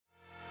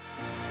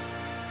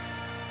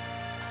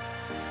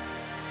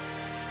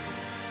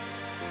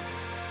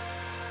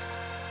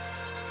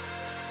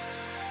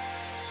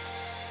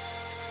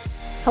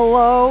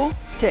Hello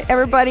to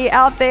everybody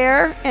out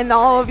there and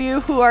all of you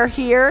who are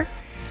here.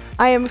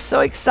 I am so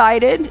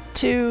excited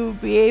to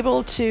be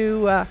able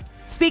to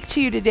speak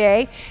to you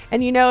today.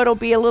 And you know it'll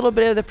be a little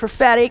bit of the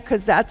prophetic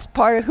because that's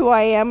part of who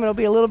I am. It'll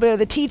be a little bit of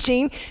the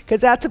teaching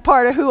because that's a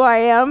part of who I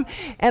am.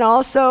 And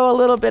also a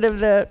little bit of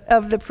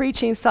the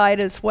preaching side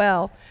as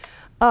well.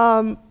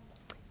 You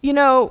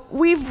know,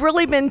 we've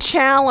really been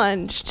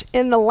challenged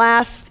in the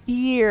last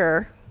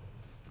year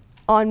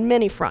on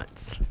many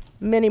fronts,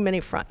 many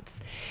fronts.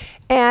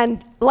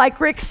 And like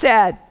Rick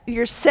said,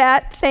 you're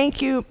set.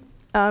 Thank you,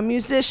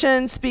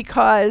 musicians,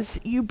 because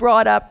you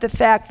brought up the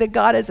fact that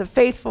God is a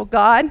faithful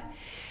God,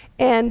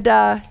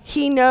 and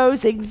He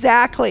knows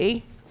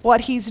exactly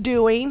what He's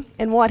doing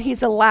and what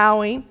He's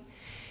allowing,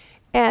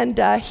 and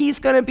He's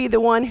going to be the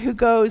one who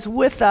goes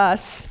with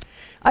us.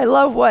 I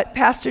love what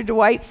Pastor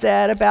Dwight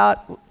said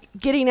about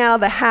getting out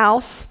of the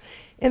house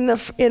in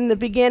the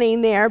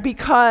beginning there,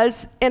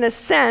 because in a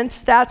sense,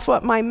 that's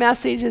what my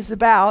message is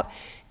about.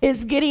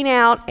 Is getting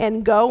out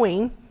and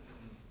going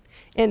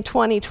in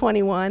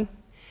 2021.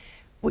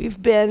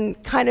 We've been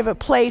kind of a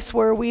place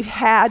where we've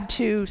had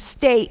to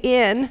stay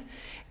in,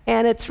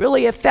 and it's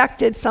really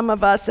affected some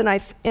of us in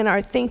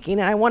our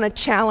thinking, and I want to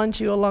challenge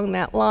you along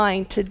that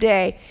line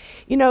today.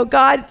 You know,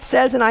 God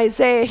says in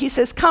Isaiah, He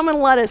says, "Come and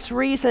let us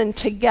reason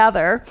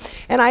together."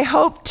 And I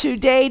hope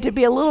today to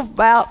be a little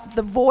about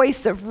the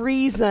voice of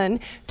reason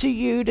to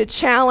you, to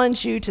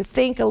challenge you to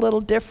think a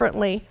little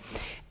differently.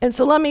 And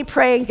so let me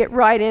pray and get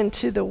right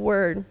into the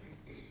word.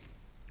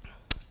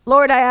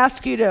 Lord, I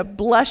ask you to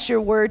bless your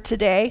word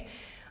today.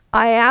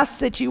 I ask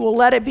that you will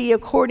let it be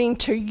according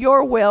to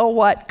your will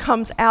what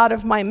comes out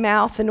of my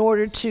mouth in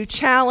order to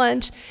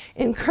challenge,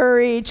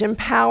 encourage,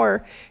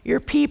 empower your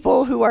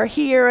people who are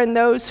here and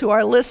those who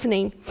are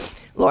listening.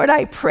 Lord,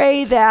 I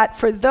pray that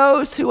for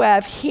those who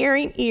have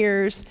hearing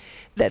ears,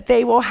 that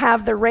they will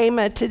have the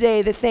rhema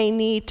today that they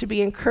need to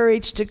be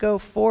encouraged to go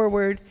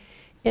forward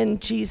in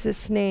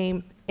Jesus'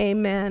 name.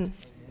 Amen.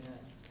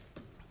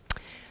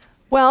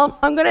 Well,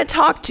 I'm going to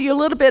talk to you a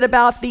little bit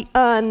about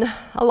a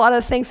lot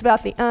of things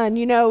about the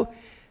You know,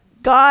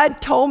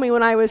 God told me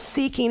when I was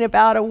seeking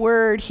about a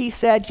word, He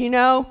said, you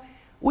know,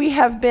 we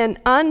have been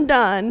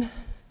undone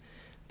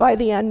by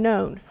the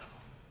unknown.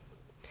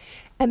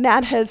 And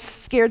that has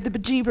scared the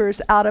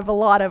bejeebers out of a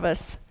lot of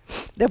us,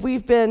 that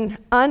we've been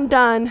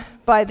undone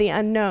by the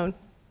unknown.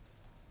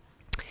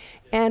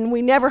 And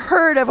we never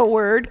heard of a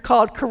word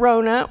called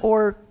corona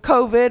or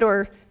COVID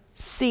or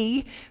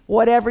C,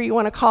 whatever you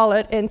want to call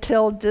it,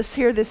 until just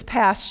here this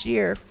past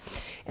year.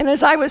 And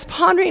as I was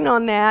pondering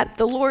on that,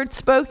 the Lord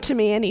spoke to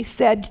me and He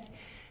said,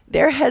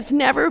 there has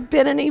never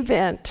been an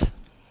event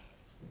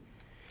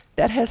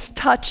that has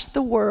touched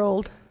the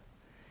world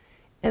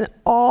and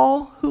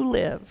all who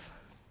live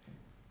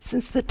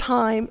since the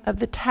time of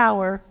the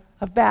Tower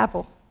of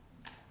Babel.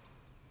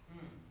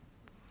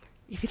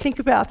 If you think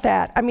about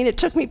that, I mean, it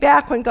took me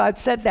back when God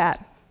said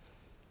that.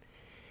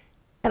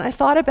 And I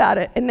thought about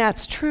it, and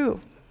that's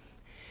true.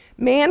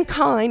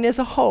 Mankind as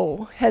a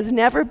whole has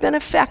never been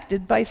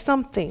affected by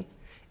something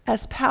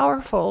as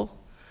powerful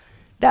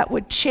that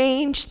would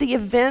change the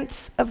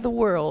events of the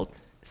world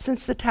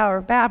since the Tower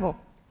of Babel.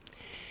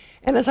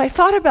 And as I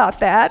thought about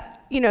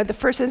that, you know, the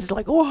first instance is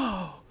like,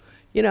 whoa,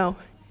 you know.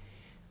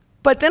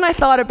 But then I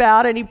thought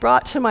about it, and He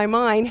brought to my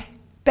mind,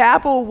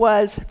 Babel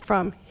was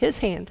from His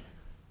hand.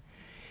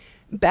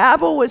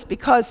 Babel was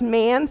because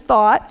man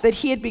thought that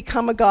he had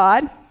become a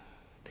god,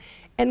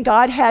 and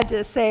God had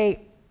to say,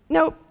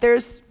 nope,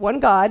 there's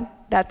one God,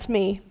 that's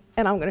me,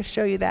 and I'm going to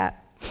show you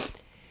that.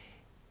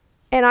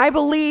 And I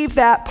believe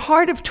that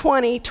part of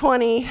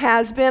 2020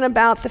 has been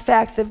about the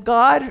fact of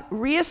God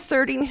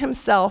reasserting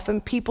Himself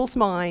in people's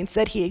minds,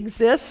 that He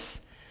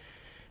exists,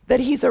 that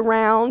He's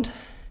around,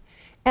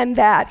 and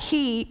that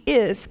He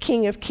is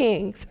King of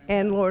Kings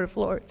and Lord of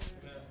Lords.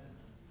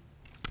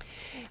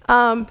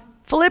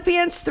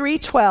 Philippians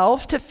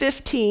 3:12 to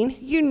 15,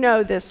 you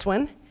know this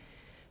one.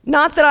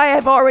 Not that I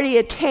have already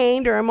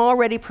attained or am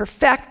already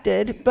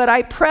perfected, but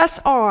I press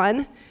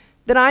on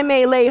that I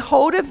may lay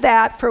hold of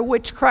that for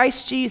which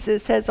Christ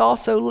Jesus has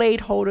also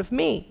laid hold of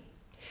me.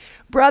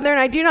 Brethren,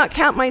 I do not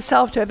count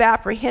myself to have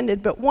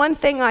apprehended, but one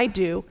thing I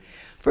do,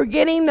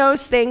 forgetting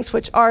those things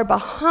which are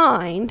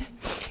behind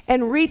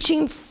and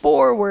reaching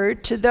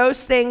forward to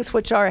those things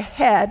which are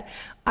ahead,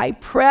 I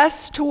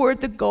press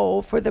toward the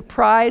goal for the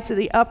prize of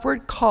the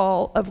upward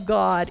call of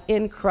God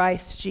in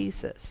Christ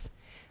Jesus.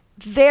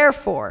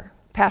 Therefore,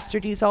 Pastor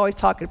D's always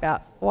talking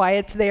about why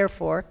it's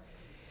therefore,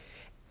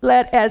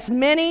 let as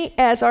many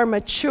as are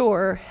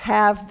mature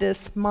have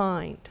this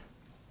mind.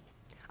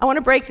 I want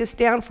to break this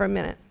down for a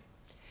minute.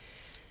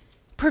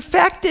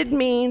 Perfected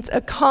means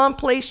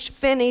accomplished,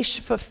 finished,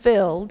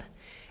 fulfilled,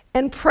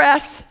 and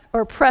press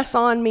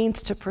on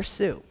means to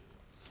pursue.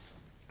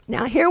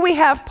 Now here we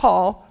have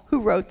Paul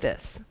who wrote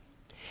this.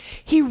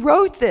 He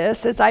wrote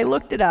this, as I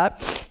looked it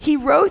up, he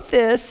wrote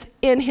this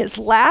in his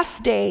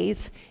last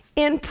days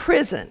in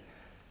prison.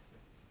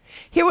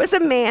 Here was a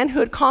man who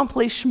had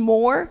accomplished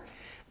more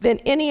than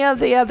any of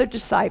the other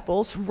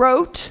disciples,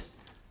 wrote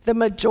the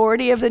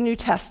majority of the New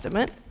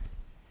Testament.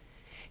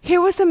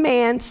 Here was a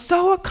man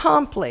so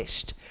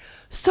accomplished,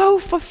 so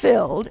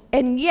fulfilled,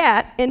 and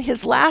yet in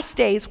his last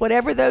days,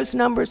 whatever those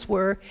numbers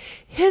were,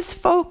 his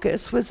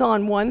focus was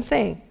on one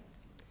thing: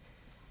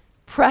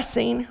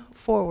 pressing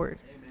forward.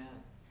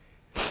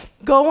 Amen.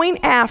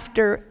 Going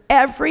after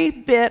every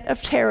bit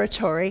of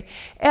territory,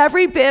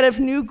 every bit of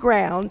new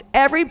ground,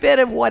 every bit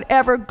of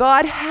whatever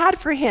God had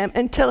for him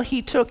until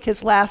he took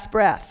his last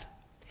breath.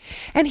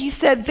 And he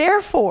said,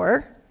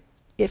 therefore,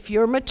 if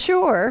you're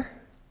mature,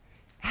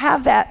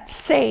 have that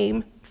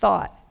same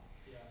thought.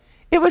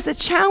 It was a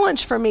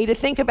challenge for me to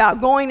think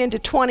about going into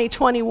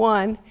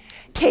 2021,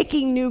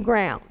 taking new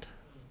ground,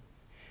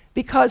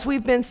 because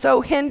we've been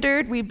so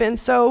hindered, we've been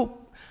so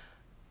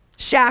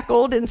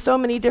shackled in so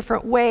many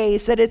different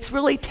ways that it's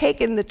really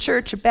taken the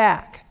church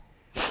back.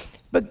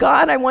 But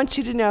God, I want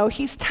you to know,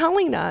 he's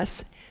telling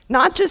us,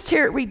 not just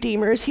here at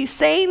Redeemers, he's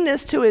saying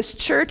this to his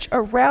church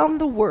around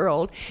the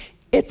world.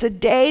 It's a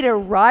day to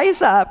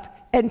rise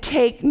up and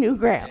take new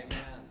ground.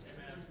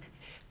 Amen.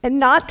 And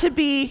not to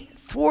be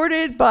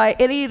thwarted by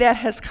any that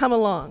has come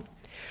along.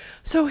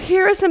 So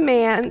here is a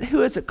man who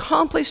has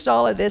accomplished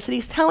all of this, and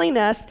he's telling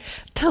us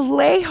to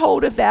lay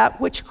hold of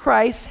that which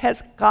Christ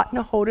has gotten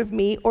a hold of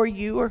me or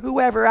you or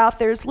whoever out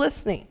there is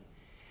listening.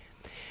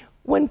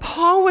 When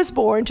Paul was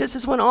born, just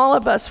as when all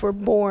of us were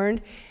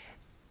born,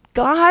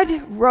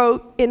 God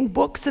wrote in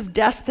books of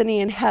destiny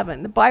in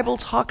heaven. The Bible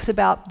talks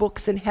about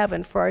books in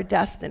heaven for our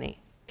destiny.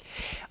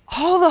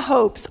 All the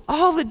hopes,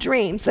 all the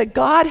dreams that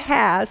God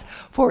has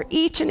for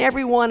each and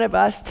every one of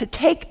us to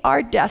take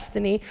our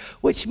destiny,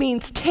 which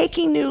means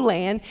taking new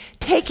land,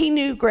 taking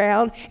new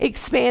ground,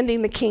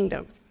 expanding the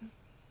kingdom.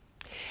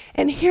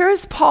 And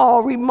here's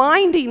Paul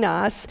reminding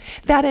us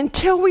that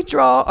until we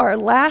draw our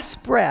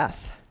last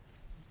breath,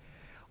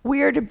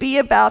 we are to be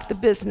about the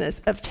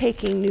business of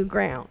taking new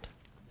ground.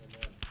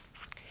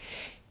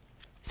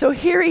 So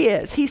here he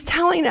is. He's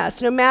telling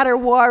us no matter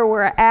where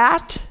we're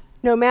at,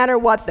 no matter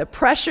what the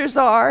pressures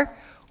are,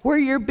 where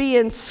you're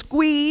being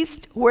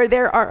squeezed, where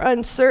there are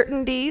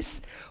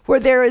uncertainties, where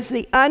there is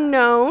the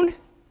unknown,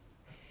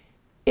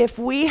 if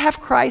we have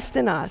Christ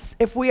in us,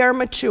 if we are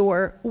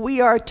mature, we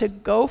are to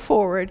go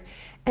forward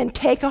and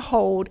take a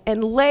hold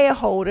and lay a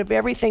hold of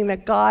everything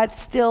that God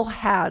still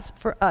has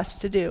for us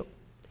to do.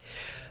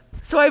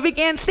 So I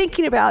began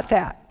thinking about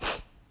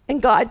that,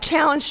 and God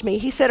challenged me.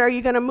 He said, are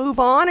you going to move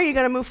on or are you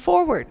going to move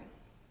forward?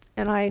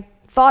 And I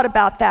thought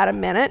about that a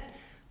minute.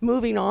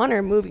 Moving on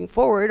or moving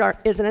forward,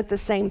 isn't it the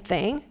same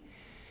thing?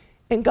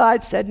 And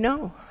God said,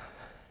 no.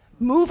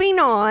 Moving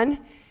on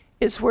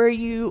is where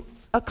you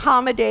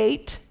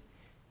accommodate,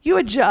 you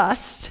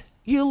adjust,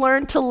 you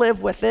learn to live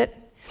with it,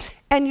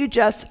 and you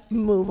just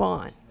move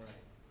on. Right.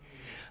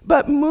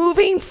 But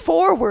moving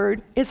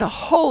forward is a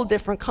whole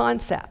different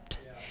concept.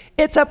 Yeah.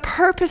 It's a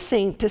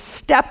purposing to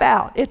step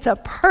out. It's a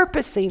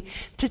purposing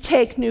to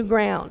take new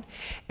ground.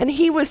 And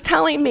he was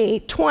telling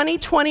me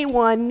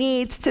 2021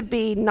 needs to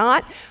be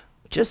not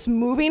just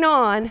moving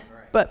on,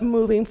 but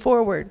moving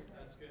forward.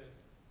 That's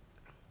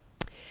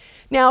good.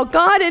 Now,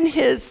 God in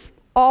his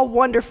all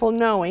wonderful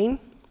knowing,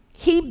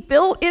 he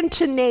built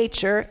into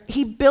nature,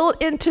 he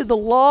built into the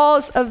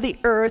laws of the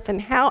earth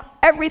and how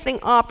everything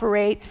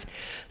operates,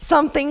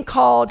 something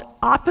called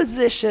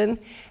opposition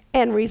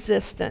and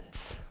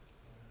resistance.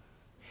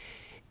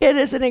 It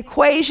is an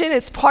equation,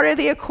 it's part of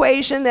the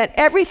equation that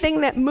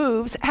everything that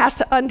moves has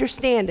to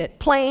understand it.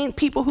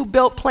 People who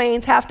built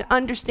planes have to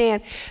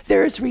understand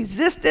there is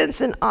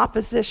resistance and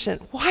opposition.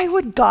 Why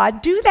would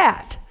God do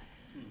that?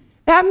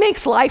 That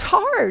makes life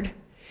hard.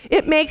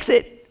 It makes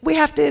it, we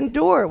have to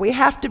endure, we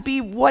have to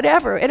be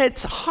whatever, and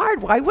it's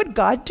hard. Why would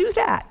God do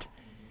that?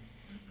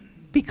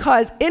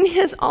 Because in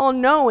his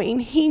all-knowing,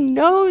 he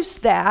knows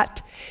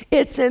that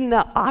it's in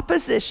the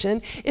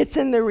opposition, it's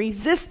in the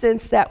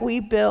resistance that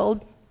we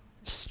build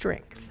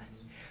strength.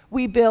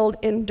 We build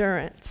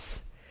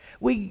endurance.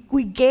 We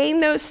gain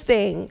those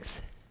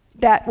things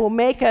that will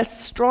make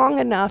us strong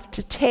enough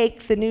to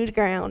take the new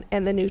ground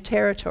and the new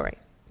territory.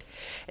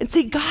 And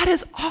see, God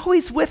is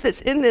always with us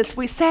in this.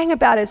 We sang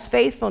about his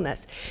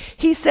faithfulness.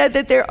 He said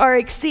that there are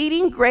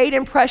exceeding great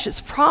and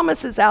precious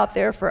promises out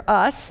there for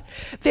us.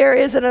 There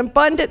is an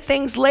abundant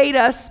things laid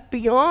us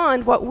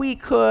beyond what we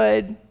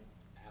could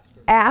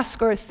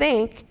ask or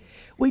think.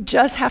 We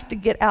just have to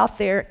get out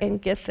there and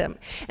get them.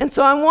 And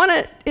so I want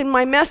to, in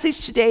my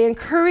message today,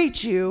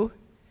 encourage you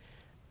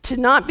to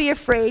not be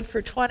afraid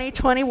for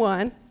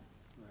 2021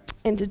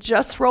 and to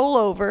just roll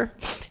over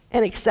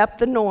and accept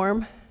the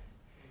norm,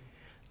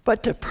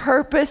 but to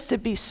purpose to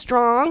be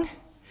strong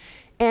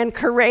and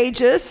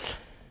courageous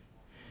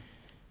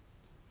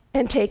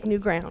and take new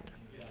ground.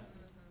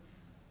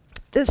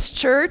 This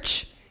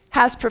church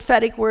has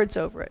prophetic words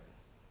over it.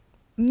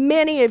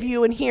 Many of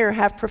you in here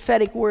have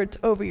prophetic words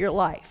over your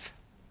life.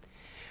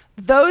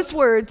 Those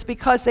words,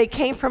 because they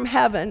came from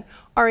heaven,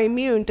 are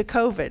immune to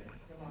COVID.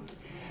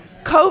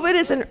 COVID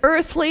is an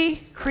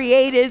earthly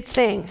created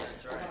thing.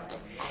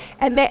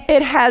 And that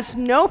it has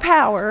no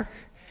power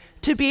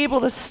to be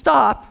able to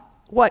stop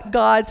what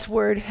God's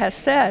word has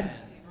said.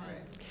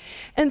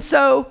 And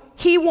so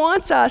he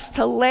wants us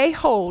to lay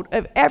hold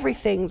of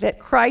everything that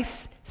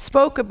Christ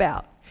spoke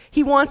about.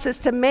 He wants us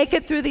to make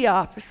it through the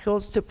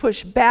obstacles, to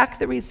push back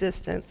the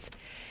resistance,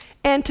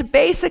 and to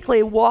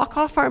basically walk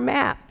off our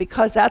map,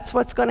 because that's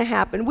what's going to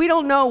happen. We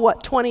don't know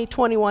what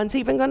 2021 is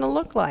even going to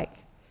look like.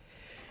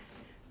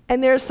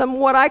 And there's some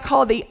what I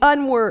call the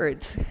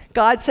unwords.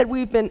 God said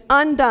we've been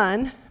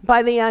undone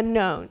by the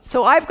unknown.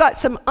 So I've got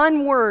some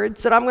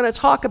unwords that I'm going to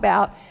talk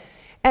about,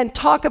 and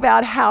talk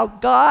about how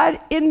God,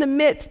 in the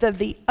midst of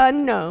the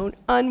unknown,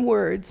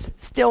 unwords,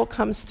 still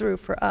comes through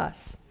for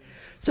us.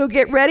 So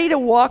get ready to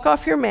walk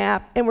off your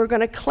map, and we're going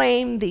to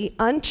claim the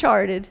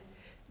uncharted,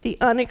 the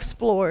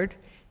unexplored,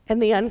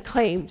 and the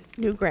unclaimed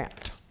new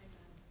ground.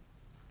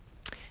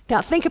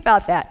 Now think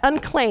about that.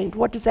 Unclaimed,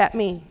 what does that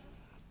mean?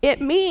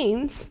 It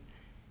means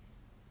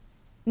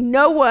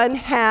no one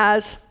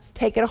has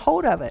taken a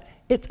hold of it.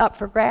 It's up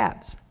for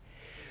grabs.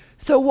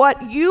 So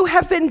what you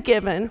have been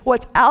given,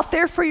 what's out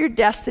there for your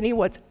destiny,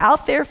 what's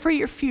out there for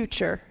your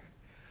future,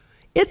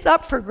 it's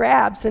up for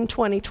grabs in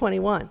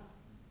 2021.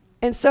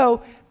 And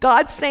so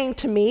God's saying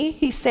to me,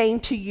 he's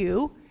saying to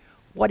you,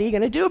 what are you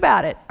going to do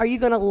about it? Are you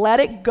going to let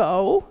it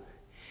go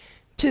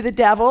to the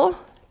devil,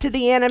 to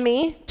the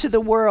enemy, to the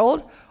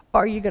world,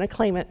 or are you going to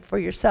claim it for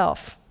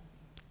yourself?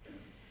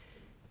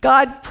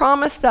 God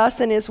promised us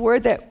in his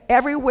word that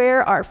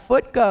everywhere our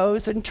foot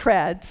goes and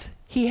treads,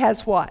 he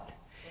has what?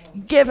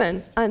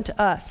 Given unto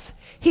us.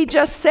 He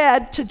just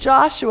said to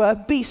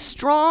Joshua, be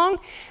strong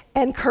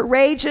and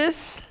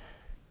courageous,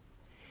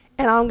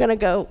 and I'm going to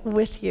go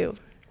with you.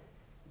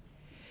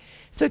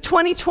 So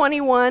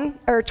 2021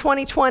 or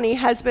 2020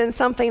 has been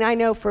something I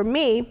know for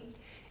me.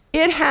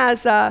 It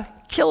has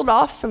killed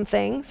off some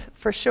things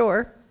for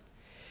sure.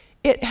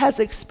 It has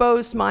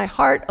exposed my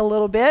heart a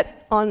little bit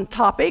on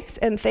topics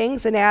and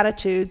things and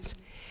attitudes,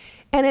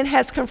 and it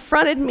has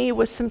confronted me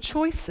with some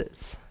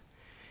choices.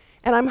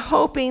 And I'm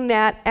hoping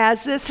that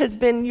as this has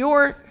been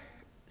your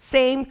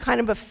same kind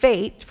of a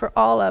fate for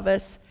all of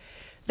us,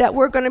 that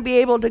we're going to be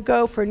able to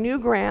go for new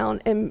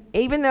ground. And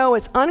even though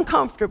it's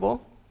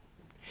uncomfortable,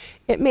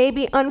 it may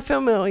be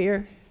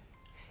unfamiliar,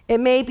 it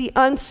may be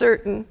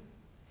uncertain,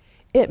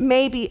 it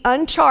may be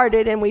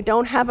uncharted and we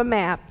don't have a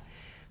map,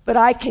 but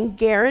I can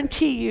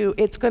guarantee you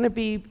it's going to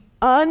be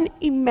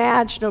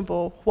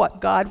unimaginable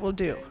what God will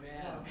do.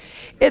 Amen.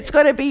 It's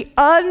going to be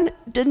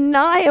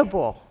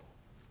undeniable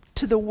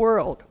to the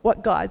world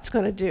what God's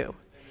going to do. Amen.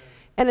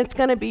 And it's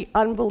going to be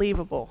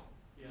unbelievable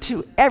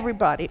to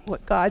everybody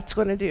what God's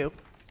going to do.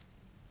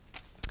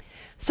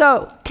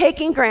 So,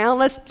 taking ground,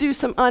 let's do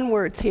some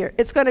unwords here.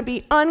 It's going to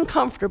be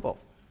uncomfortable.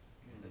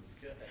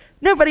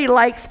 Nobody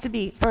likes to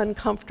be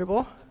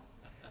uncomfortable.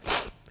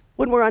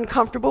 When we're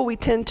uncomfortable, we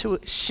tend to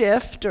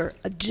shift or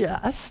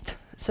adjust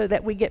so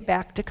that we get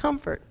back to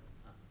comfort.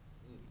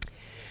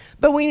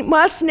 But we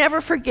must never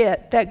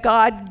forget that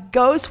God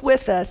goes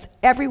with us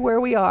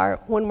everywhere we are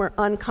when we're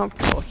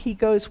uncomfortable. He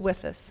goes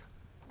with us.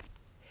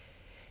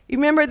 You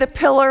remember the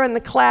pillar and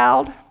the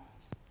cloud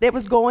that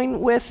was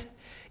going with,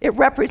 it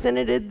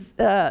represented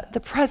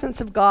the presence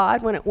of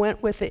God when it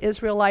went with the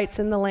Israelites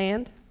in the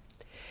land.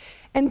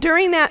 And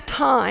during that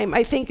time,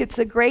 I think it's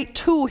a great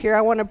tool here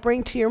I want to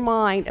bring to your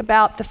mind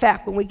about the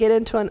fact when we get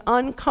into an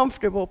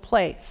uncomfortable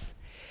place.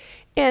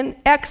 In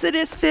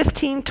Exodus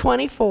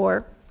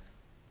 15:24,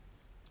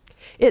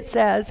 it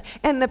says,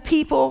 and the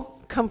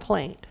people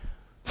complained.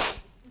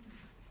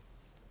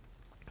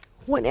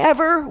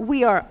 Whenever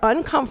we are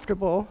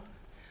uncomfortable,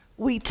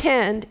 we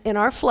tend in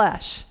our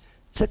flesh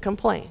to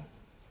complain.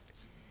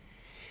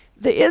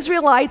 The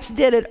Israelites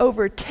did it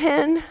over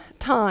 10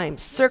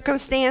 times.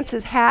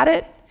 Circumstances had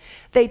it.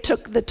 They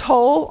took the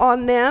toll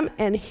on them,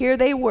 and here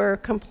they were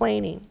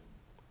complaining.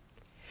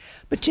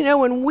 But you know,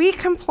 when we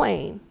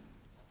complain,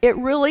 it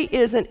really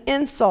is an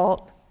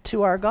insult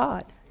to our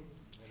God.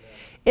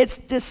 It's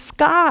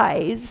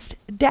disguised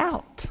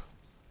doubt.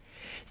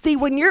 See,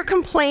 when you're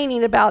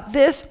complaining about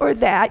this or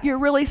that, you're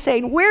really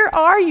saying, where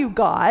are you,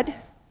 God?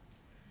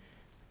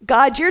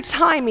 God, your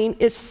timing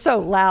is so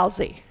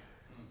lousy.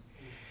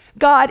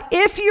 God,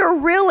 if you're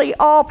really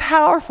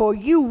all-powerful,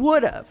 you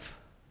would have,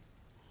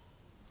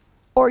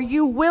 or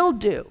you will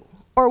do,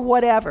 or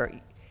whatever.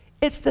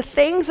 It's the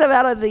things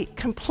out of the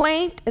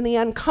complaint and the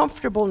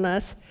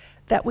uncomfortableness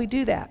that we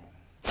do that.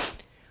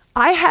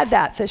 I had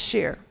that this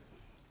year,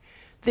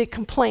 the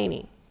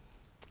complaining.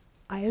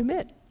 I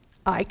admit,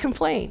 I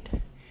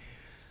complained.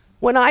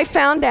 When I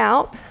found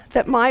out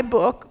that my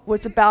book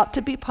was about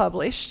to be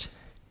published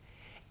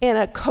in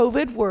a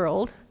COVID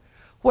world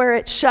where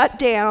it shut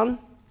down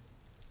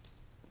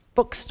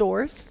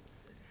bookstores,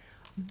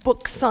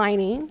 book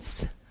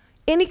signings,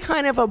 any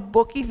kind of a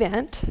book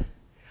event,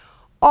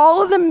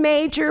 all of the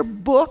major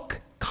book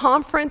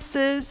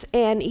conferences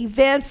and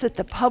events that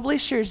the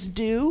publishers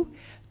do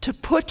to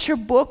put your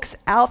books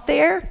out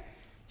there,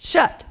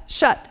 shut,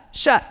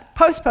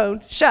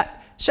 postponed, shut.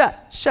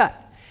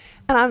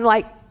 And I'm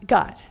like,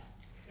 God,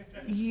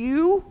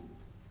 you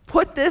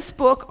put this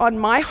book on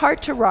my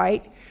heart to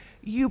write.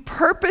 You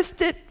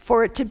purposed it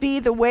for it to be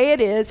the way it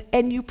is,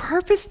 and you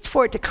purposed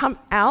for it to come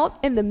out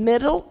in the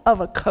middle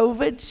of a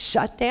COVID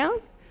shutdown?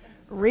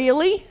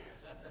 Really?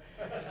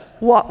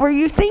 What were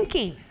you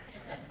thinking?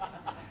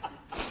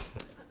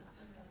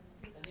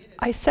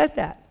 I said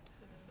that.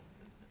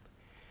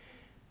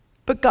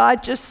 But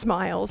God just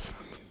smiles.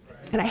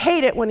 And I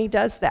hate it when he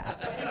does that.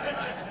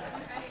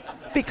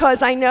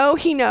 Because I know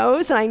he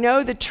knows, and I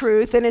know the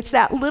truth, and it's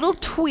that little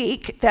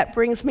tweak that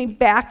brings me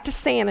back to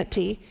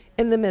sanity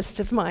in the midst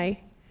of my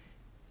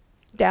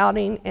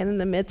doubting and in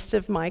the midst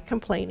of my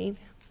complaining.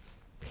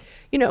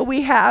 You know,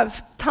 we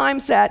have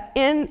times that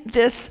in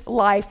this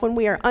life when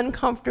we are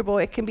uncomfortable,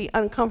 it can be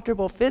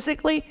uncomfortable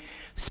physically,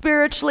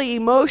 spiritually,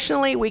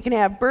 emotionally. We can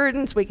have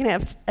burdens, we can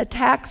have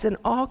attacks, and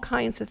all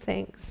kinds of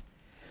things.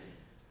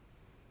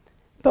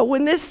 But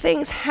when these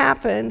things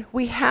happen,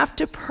 we have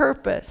to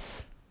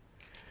purpose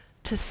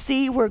to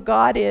see where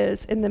God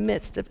is in the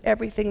midst of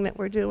everything that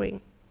we're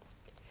doing.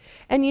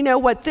 And you know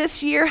what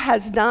this year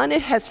has done?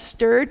 It has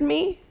stirred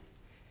me.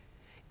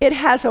 It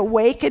has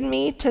awakened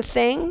me to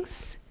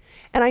things.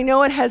 And I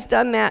know it has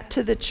done that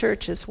to the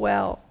church as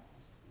well.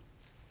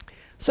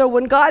 So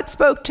when God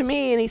spoke to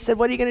me and he said,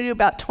 what are you going to do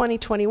about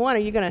 2021? Are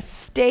you going to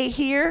stay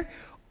here?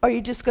 Or are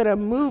you just going to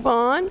move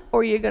on? Or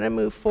are you going to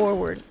move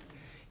forward?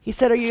 He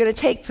said, are you going to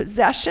take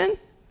possession,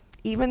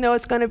 even though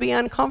it's going to be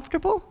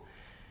uncomfortable?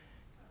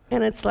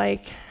 And it's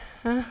like,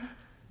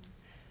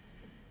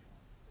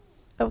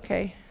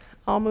 okay,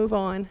 I'll move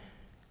on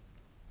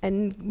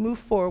and move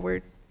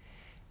forward.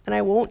 And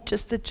I won't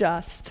just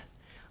adjust.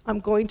 I'm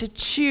going to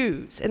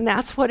choose. And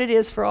that's what it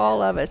is for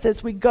all of us.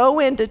 As we go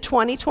into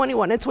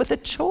 2021, it's with a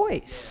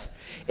choice.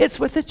 It's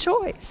with a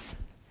choice.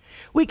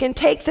 We can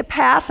take the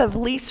path of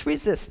least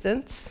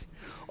resistance,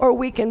 or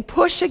we can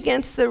push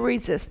against the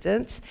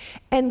resistance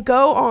and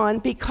go on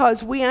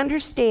because we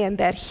understand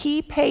that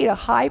he paid a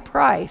high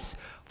price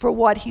for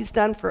what he's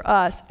done for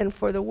us and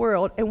for the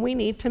world, and we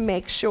need to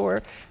make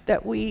sure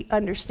that we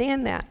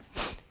understand that.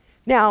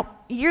 Now,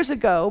 years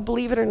ago,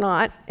 believe it or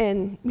not,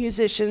 and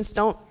musicians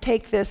don't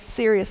take this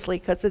seriously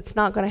because it's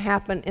not going to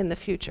happen in the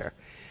future,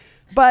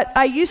 but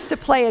I used to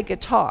play a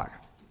guitar,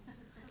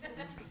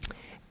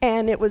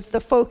 and it was the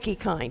folky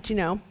kind, you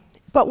know.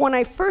 But when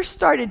I first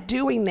started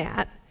doing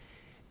that,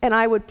 and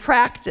I would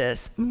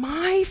practice,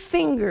 my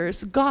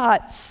fingers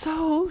got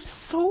so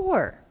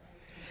sore.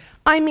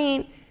 I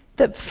mean,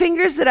 the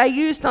fingers that I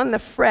used on the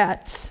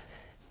frets,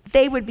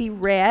 they would be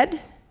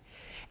red.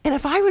 And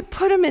if I would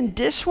put them in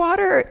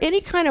dishwater or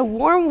any kind of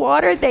warm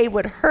water, they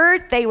would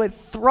hurt, they would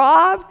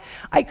throb.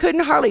 I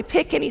couldn't hardly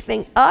pick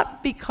anything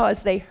up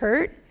because they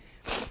hurt.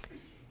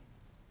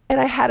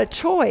 And I had a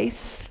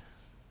choice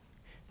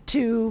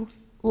to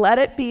let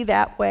it be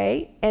that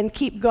way and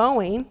keep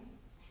going,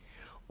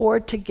 or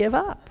to give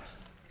up.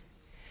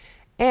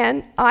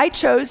 And I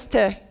chose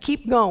to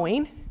keep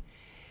going.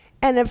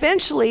 And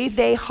eventually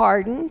they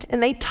hardened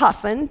and they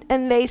toughened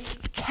and they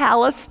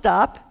calloused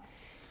up,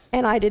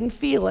 and I didn't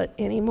feel it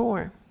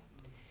anymore.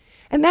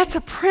 And that's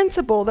a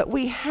principle that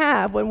we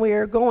have when we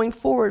are going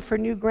forward for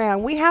new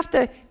ground. We have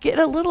to get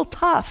a little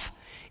tough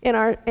in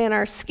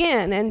our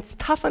skin and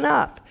toughen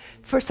up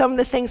for some of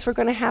the things we're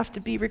going to have to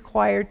be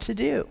required to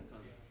do.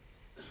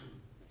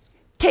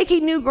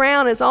 Taking new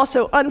ground is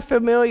also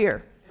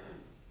unfamiliar.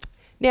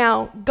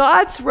 Now,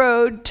 God's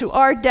road to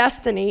our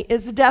destiny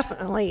is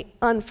definitely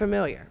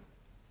unfamiliar.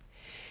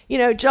 You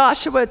know,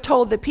 Joshua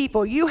told the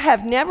people, you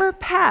have never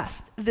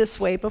passed this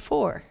way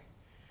before.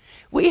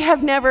 We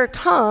have never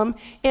come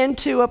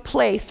into a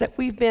place that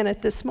we've been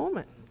at this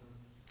moment.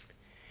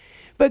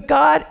 But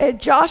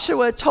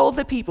Joshua told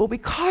the people,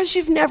 because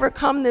you've never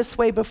come this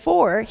way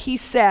before, he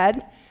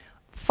said,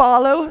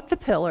 follow the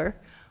pillar,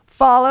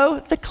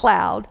 follow the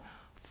cloud,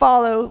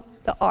 follow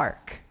the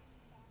ark.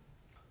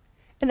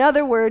 In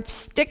other words,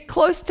 stick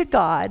close to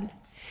God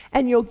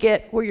and you'll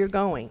get where you're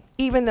going,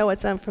 even though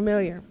it's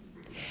unfamiliar.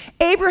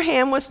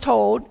 Abraham was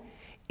told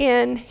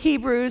in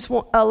Hebrews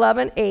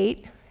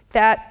 11:8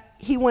 that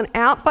he went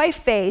out by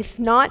faith,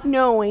 not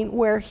knowing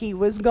where he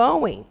was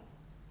going.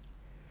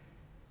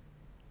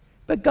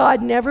 But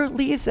God never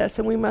leaves us,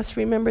 and we must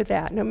remember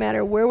that, no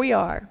matter where we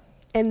are,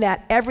 and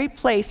that every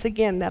place,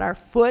 again, that our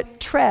foot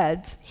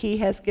treads, he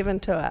has given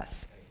to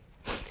us.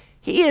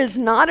 He is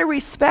not a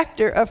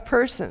respecter of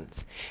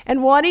persons.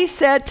 And what he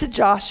said to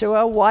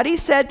Joshua, what he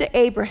said to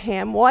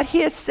Abraham, what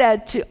he has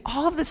said to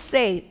all the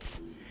saints,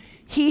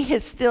 he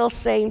is still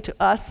saying to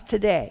us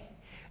today.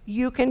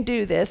 You can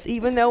do this.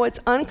 Even though it's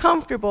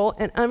uncomfortable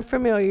and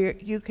unfamiliar,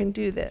 you can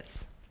do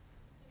this.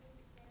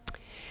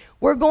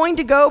 We're going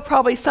to go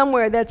probably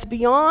somewhere that's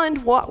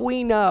beyond what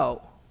we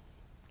know.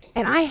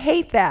 And I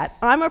hate that.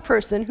 I'm a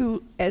person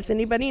who, as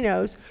anybody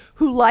knows,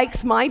 who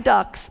likes my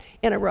ducks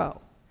in a row.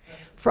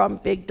 From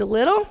big to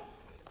little,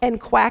 and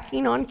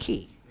quacking on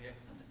key.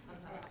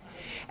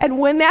 And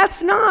when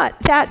that's not,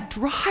 that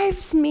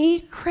drives me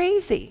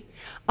crazy.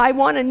 I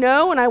want to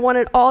know, and I want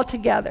it all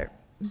together.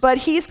 But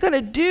he's going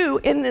to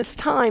do in this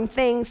time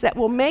things that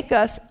will make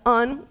us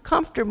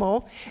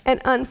uncomfortable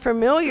and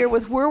unfamiliar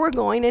with where we're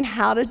going and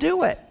how to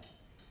do it.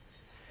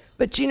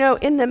 But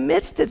in the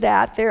midst of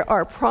that, there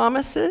are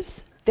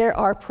promises, there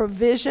are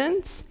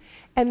provisions,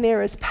 and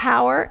there is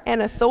power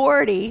and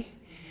authority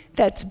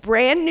that's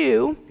brand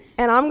new,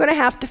 and I'm going to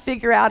have to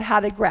figure out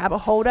how to grab a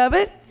hold of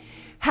it,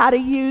 how to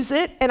use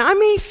it, and I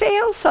may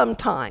fail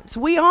sometimes.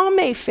 We all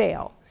may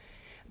fail,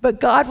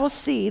 but God will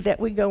see that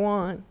we go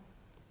on.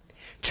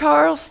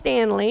 Charles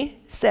Stanley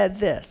said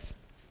this: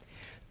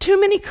 "Too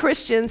many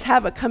Christians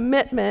have a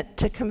commitment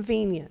to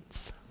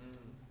convenience.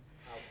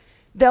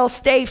 They'll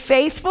stay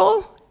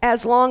faithful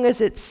as long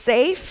as it's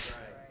safe,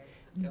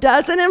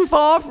 doesn't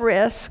involve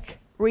risk,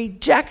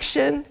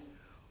 rejection,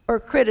 or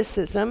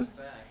criticism,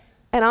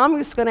 and I'm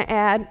just going to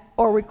add,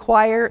 or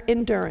require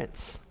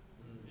endurance."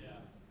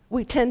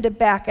 We tend to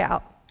back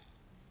out.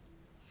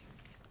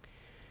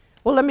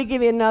 Well, let me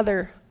give you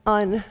another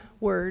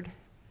word.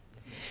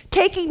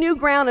 Taking new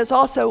ground is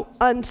also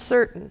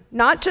uncertain,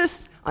 not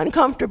just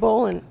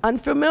uncomfortable and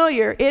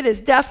unfamiliar, it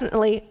is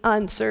definitely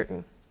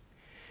uncertain.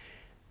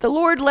 The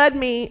Lord led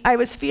me, I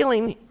was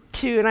feeling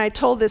to, and I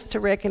told this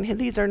to Rick, and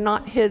these are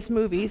not his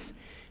movies,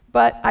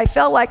 but I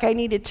felt like I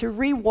needed to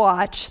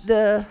rewatch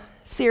the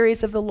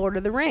series of The Lord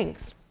of the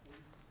Rings.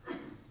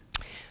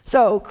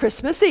 So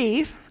Christmas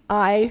Eve,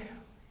 I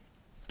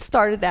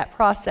started that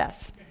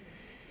process,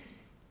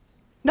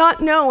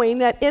 not knowing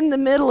that in the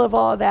middle of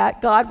all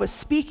that, God was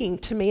speaking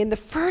to me. And the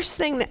first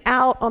thing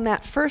out on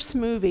that first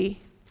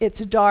movie,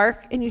 it's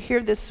dark, and you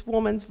hear this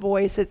woman's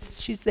voice.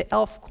 She's the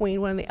elf queen,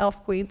 one of the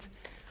elf queens.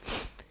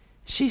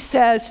 She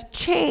says,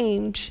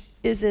 "Change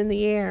is in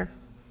the air."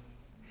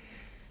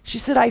 She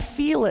said, "I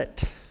feel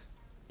it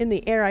in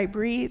the air I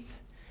breathe.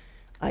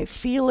 I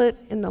feel it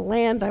in the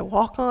land I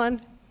walk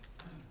on.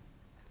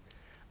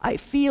 I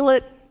feel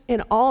it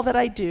in all that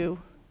I do.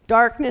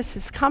 Darkness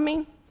is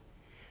coming.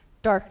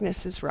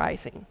 Darkness is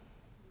rising."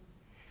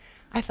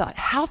 I thought,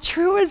 how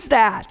true is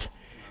that?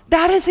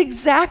 That is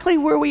exactly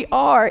where we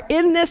are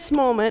in this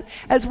moment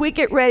as we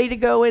get ready to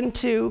go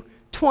into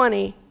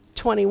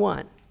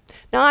 2021.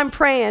 Now, I'm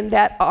praying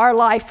that our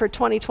life for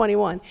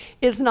 2021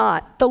 is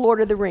not the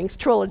Lord of the Rings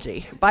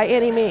trilogy by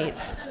any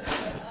means.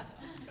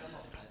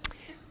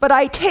 But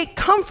I take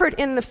comfort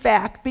in the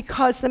fact,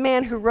 because the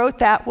man who wrote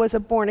that was a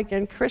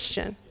born-again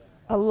Christian,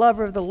 a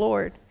lover of the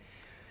Lord,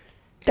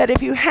 that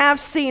if you have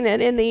seen it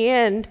in the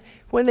end,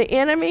 when the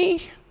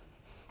enemy,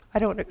 I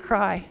don't want to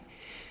cry,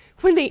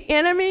 when the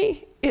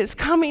enemy is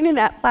coming in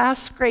that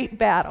last great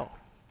battle,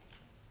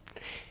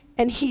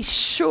 and he's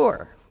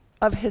sure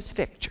of his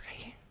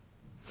victory,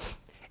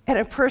 and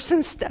a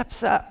person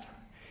steps up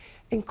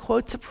and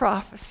quotes a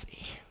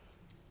prophecy,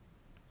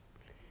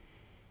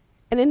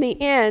 and in the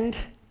end,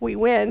 we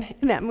win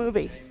in that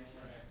movie.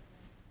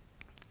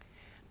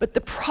 But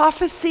the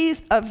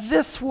prophecies of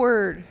this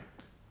word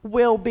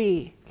will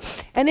be.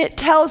 And it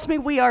tells me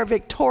we are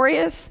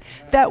victorious,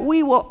 that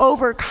we will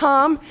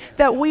overcome,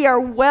 that we are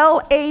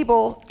well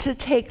able to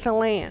take the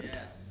land.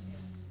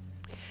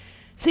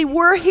 See,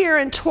 we're here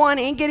in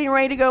 20, getting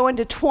ready to go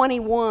into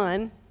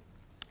 21,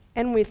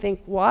 and we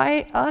think,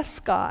 why us,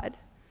 God?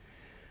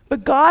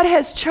 But God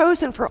has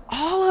chosen for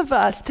all of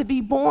us to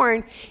be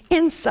born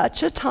in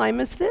such a time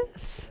as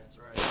this. That's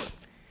right.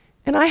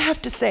 And I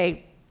have to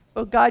say,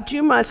 oh God,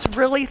 you must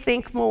really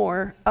think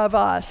more of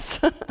us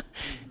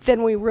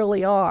than we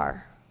really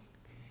are.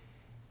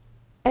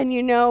 And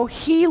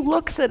he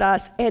looks at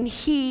us and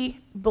he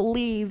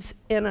believes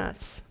in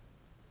us.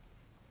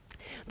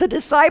 The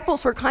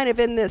disciples were kind of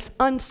in this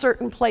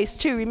uncertain place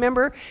too.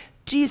 Remember,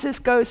 Jesus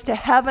goes to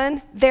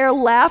heaven. They're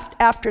left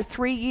after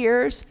 3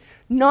 years,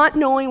 not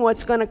knowing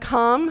what's going to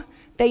come.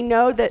 They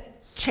know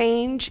that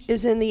change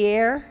is in the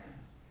air.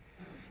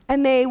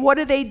 And what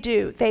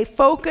do? They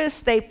focus,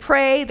 they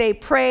pray, they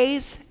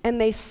praise, and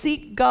they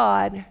seek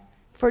God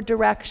for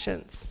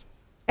directions.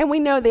 And we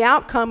know the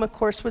outcome, of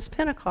course, was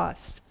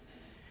Pentecost.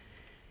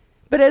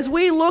 But as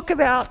we look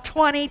about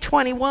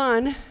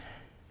 2021,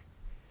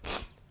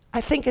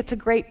 I think it's a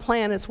great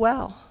plan as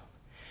well.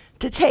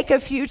 To take a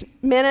few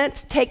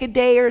minutes, take a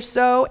day or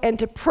so, and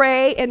to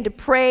pray and to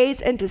praise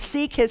and to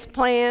seek his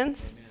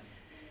plans. Amen.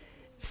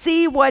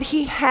 See what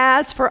he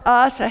has for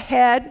us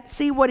ahead.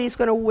 See what he's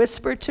going to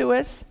whisper to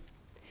us.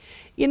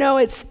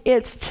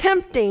 It's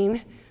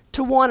tempting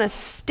to want to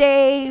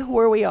stay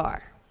where we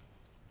are.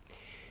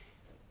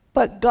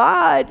 But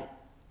God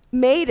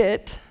made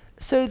it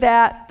so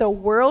that the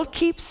world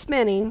keeps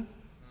spinning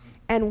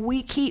and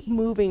we keep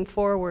moving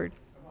forward.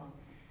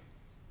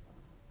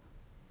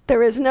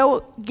 There is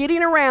no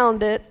getting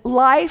around it.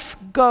 Life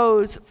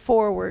goes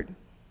forward.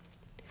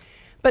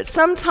 But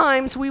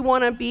sometimes we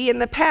want to be in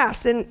the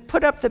past. And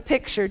put up the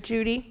picture,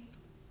 Judy.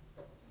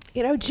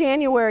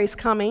 January's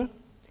coming.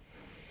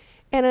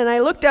 And then I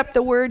looked up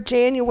the word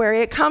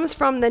January. It comes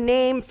from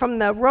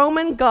the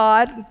Roman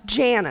god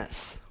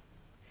Janus.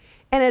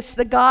 And it's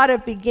the god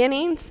of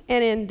beginnings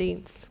and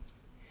endings.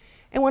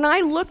 And when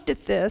I looked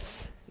at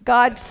this,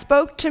 God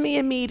spoke to me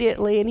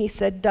immediately and he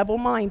said,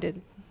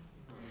 double-minded.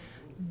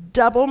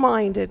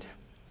 Double-minded.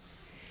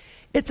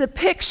 It's a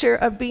picture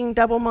of being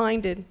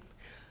double-minded.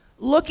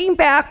 Looking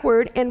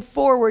backward and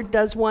forward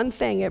does one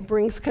thing. It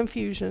brings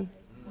confusion.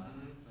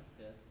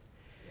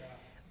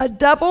 A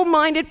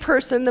double-minded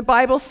person, the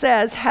Bible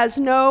says, has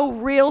no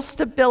real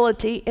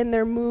stability in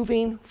their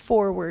moving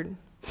forward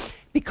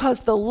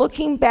because the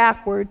looking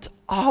backwards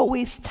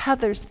always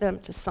tethers them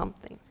to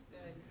something.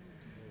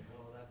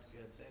 Oh, that's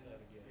good. Say that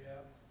again.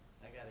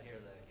 Yeah. I got to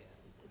hear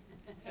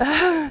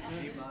that again.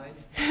 Do you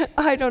mind?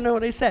 I don't know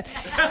what I said.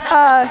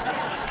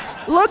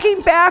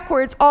 Looking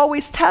backwards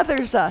always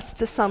tethers us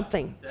to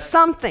something. That's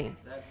so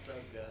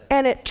good.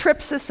 And it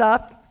trips us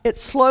up. It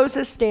slows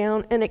us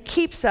down, and it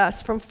keeps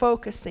us from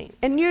focusing.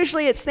 And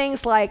usually it's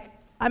things like,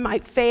 I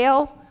might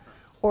fail,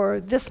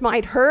 or this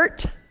might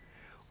hurt,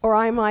 or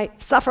I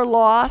might suffer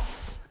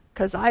loss,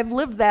 because I've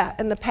lived that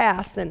in the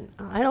past, and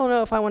I don't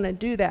know if I want to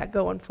do that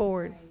going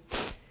forward.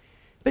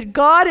 But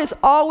God is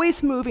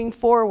always moving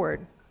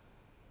forward,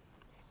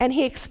 and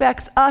He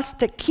expects us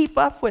to keep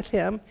up with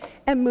Him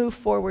and move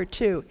forward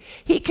too.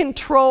 He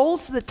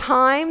controls the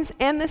times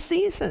and the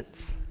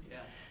seasons.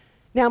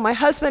 Now, my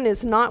husband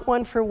is not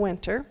one for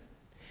winter,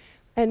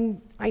 and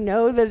I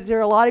know that there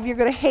are a lot of you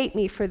going to hate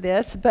me for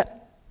this,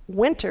 but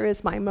winter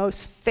is my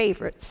most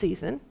favorite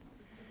season.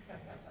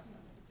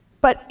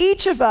 But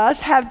each of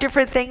us have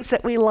different things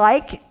that we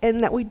like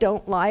and that we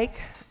don't like,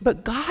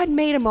 but God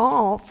made them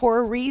all for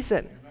a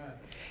reason. Amen.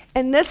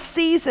 And this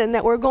season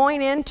that we're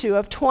going into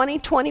of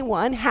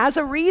 2021 has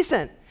a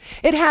reason.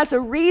 It has a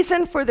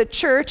reason for the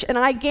church, and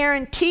I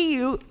guarantee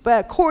you,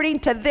 but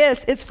according to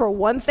this, it's for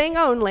one thing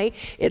only.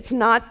 It's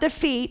not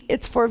defeat,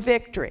 it's for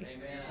victory.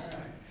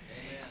 Amen.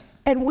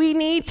 And we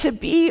need to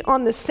be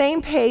on the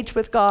same page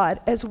with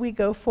God as we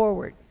go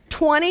forward.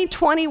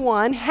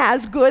 2021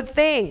 has good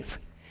things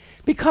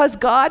because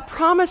God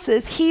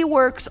promises He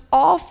works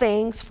all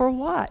things for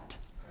what?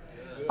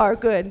 Good. Our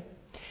good.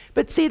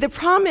 But see, the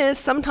problem is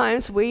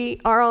sometimes we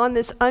are on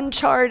this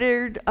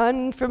uncharted,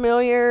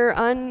 unfamiliar,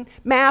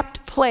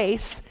 unmapped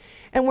place,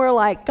 and we're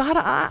like, God,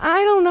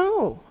 I don't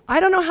know. I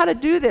don't know how to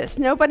do this.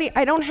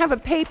 I don't have a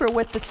paper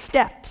with the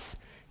steps.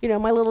 You know,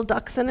 my little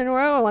ducks in a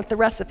row, I want the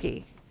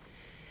recipe.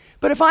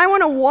 But if I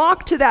want to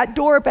walk to that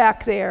door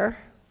back there,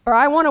 or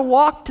I want to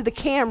walk to the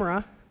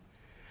camera,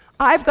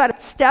 I've got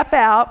to step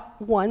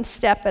out one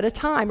step at a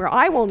time, or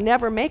I will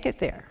never make it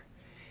there.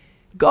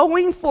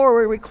 Going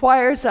forward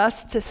requires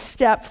us to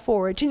step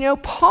forward. You know,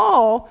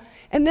 Paul,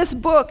 and this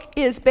book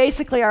is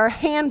basically our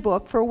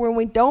handbook for when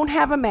we don't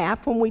have a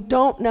map, when we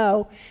don't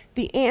know,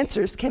 the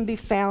answers can be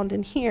found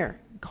in here.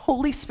 The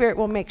Holy Spirit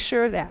will make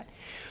sure of that.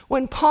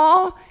 When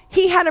Paul,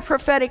 he had a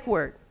prophetic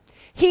word.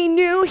 He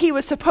knew he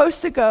was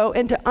supposed to go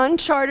into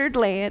uncharted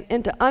land,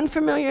 into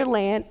unfamiliar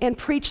land, and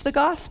preach the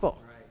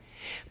gospel. Right.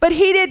 But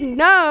he didn't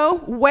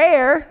know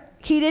where.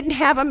 He didn't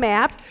have a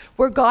map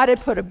where God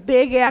had put a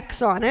big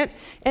X on it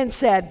and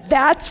said,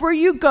 that's where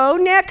you go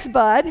next,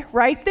 bud,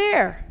 right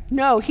there.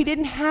 No, he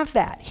didn't have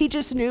that. He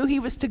just knew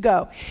he was to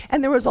go.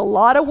 And there was a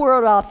lot of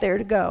world out there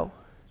to go.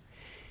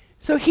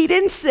 So he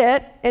didn't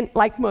sit, and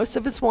like most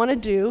of us want to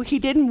do, he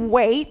didn't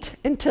wait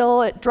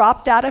until it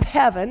dropped out of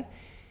heaven.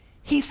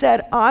 He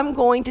said, I'm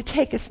going to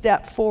take a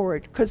step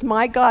forward because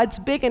my God's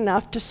big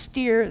enough to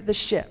steer the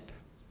ship.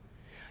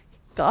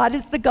 God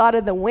is the God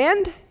of the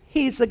wind.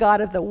 He's the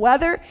God of the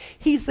weather.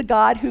 He's the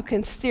God who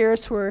can steer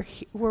us where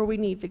we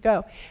need to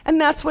go.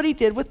 And that's what he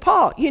did with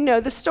Paul. You know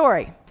the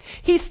story.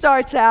 He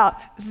starts out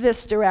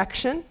this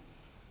direction.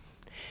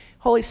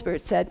 Holy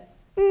Spirit said,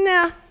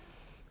 nah.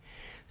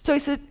 So he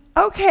said,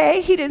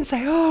 okay. He didn't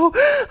say, oh,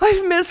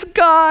 I've missed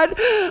God.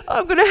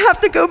 I'm going to have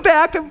to go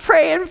back and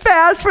pray and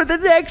fast for the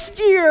next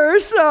year or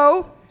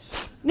so.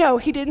 No,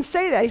 he didn't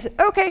say that. He said,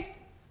 okay,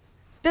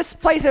 this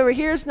place over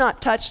here is not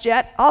touched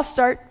yet. I'll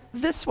start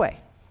this way.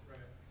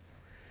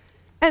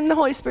 And the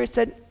Holy Spirit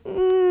said,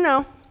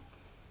 no.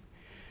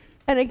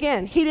 And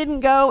again, he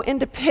didn't go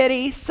into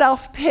pity,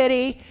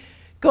 self-pity,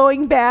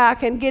 going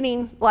back and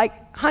getting like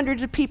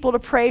hundreds of people to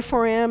pray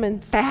for him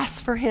and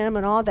fast for him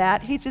and all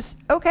that. He just,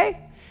 okay,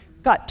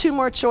 got two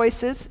more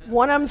choices.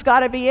 One of them's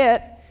got to be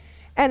it.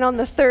 And on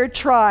the third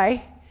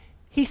try,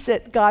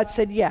 God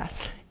said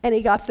yes. And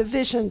he got the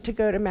vision to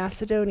go to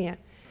Macedonia.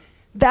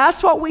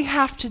 That's what we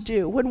have to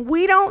do. When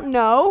we don't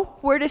know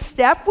where to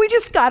step, we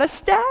just got to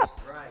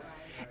step.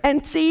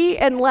 And see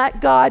and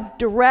let God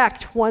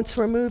direct once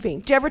we're moving.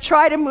 Do you ever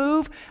try to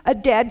move a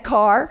dead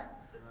car?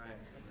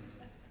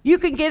 You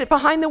can get it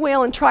behind the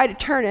wheel and try to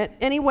turn it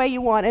any way you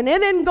want, and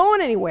it isn't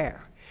going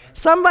anywhere.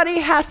 Somebody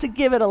has to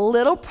give it a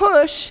little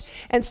push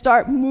and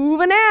start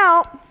moving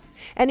out.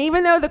 And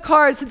even though the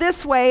car is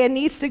this way and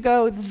needs to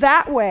go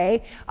that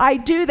way, I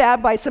do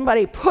that by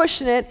somebody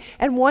pushing it,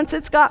 and once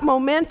it's got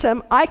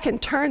momentum, I can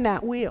turn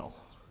that wheel.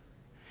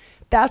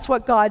 That's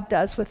what God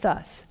does with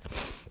us.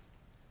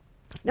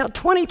 Now,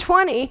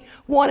 2020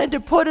 wanted to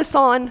put us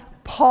on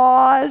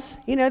pause.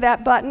 You know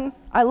that button?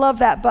 I love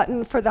that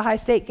button for the high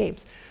state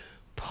games.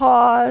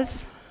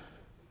 Pause,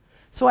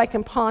 so I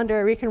can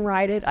ponder, we can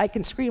write it, I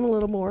can scream a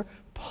little more.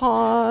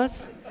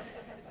 Pause.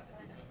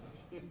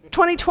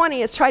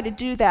 2020 has tried to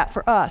do that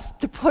for us,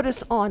 to put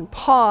us on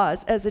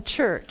pause as a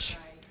church.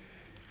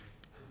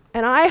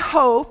 And I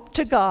hope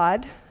to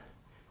God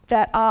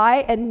that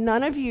I and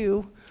none of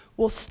you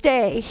will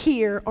stay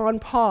here on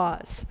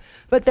pause,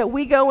 but that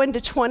we go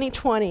into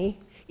 2020,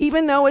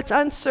 even though it's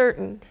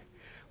uncertain,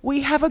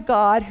 we have a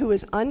God who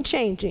is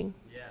unchanging,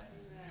 Yes.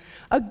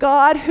 a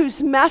God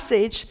whose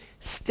message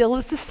still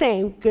is the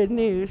same, good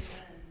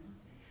news,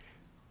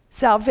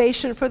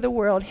 salvation for the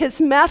world. His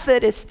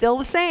method is still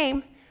the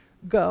same,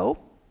 go,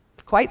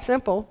 quite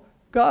simple,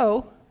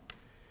 go.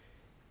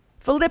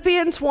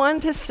 Philippians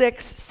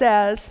 1-6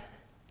 says,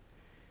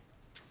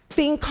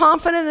 being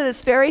confident of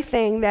this very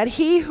thing, that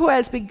he who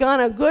has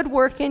begun a good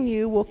work in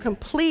you will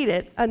complete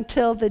it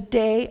until the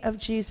day of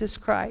Jesus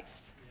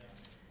Christ.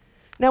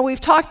 Now,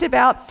 we've talked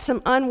about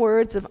some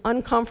unwords of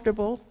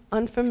uncomfortable,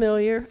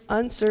 unfamiliar,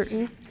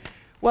 uncertain.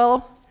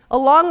 Well,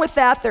 along with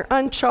that, they're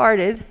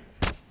uncharted.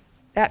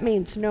 That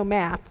means no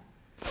map.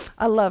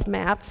 I love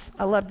maps.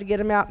 I love to get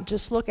them out and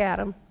just look at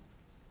them.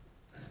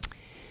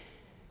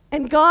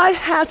 And God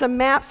has a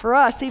map for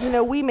us, even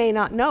though we may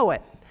not know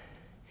it.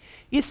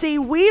 You see,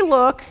 we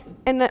look,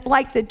 and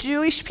like the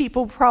Jewish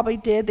people probably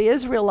did, the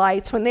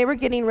Israelites, when they were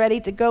getting ready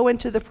to go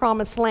into the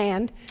promised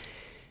land,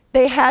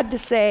 they had to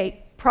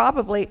say,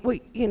 probably,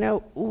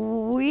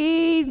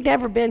 we've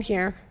never been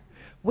here.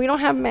 We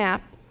don't have a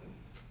map.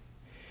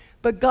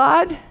 But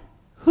God,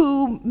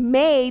 who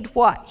made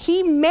what?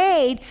 He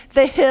made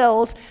the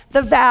hills,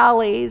 the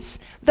valleys,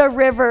 the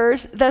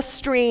rivers, the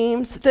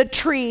streams, the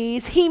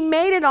trees. He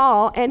made it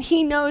all, and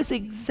he knows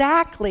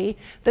exactly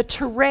the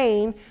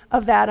terrain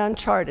of that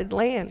uncharted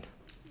land.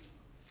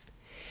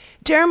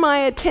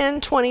 Jeremiah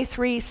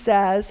 10:23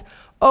 says,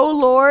 O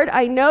Lord,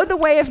 I know the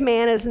way of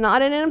man is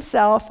not in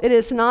himself. It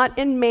is not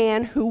in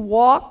man who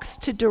walks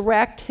to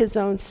direct his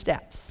own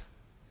steps.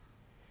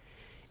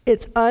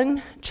 It's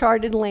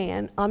uncharted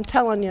land I'm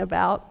telling you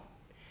about.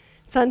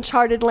 It's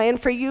uncharted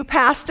land for you,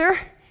 Pastor,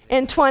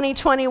 in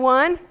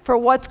 2021 for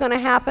what's going to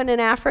happen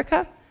in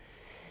Africa.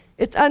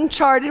 It's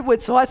uncharted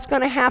with what's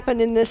going to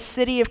happen in this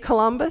city of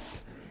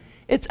Columbus.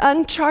 It's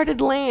uncharted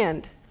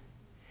land.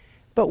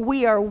 But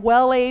we are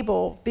well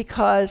able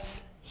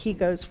because he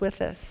goes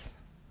with us.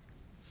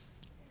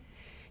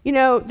 You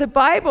know, the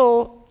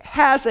Bible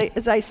has,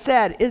 as I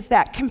said, is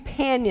that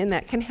companion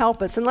that can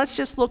help us. And let's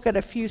just look at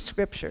a few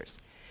scriptures.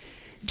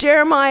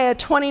 Jeremiah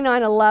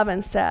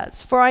 29:11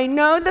 says, For I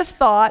know the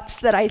thoughts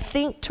that I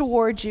think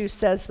toward you,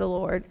 says the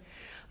Lord.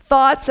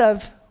 Thoughts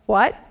of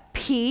what?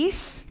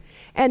 Peace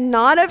and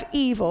not of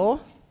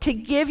evil, to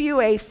give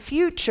you a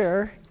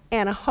future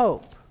and a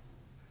hope.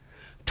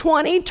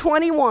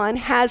 2021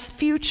 has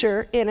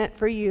future in it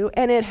for you,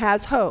 and it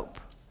has hope.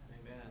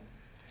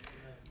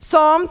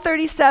 Psalm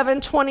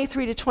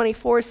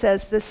 37:23-24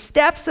 says, The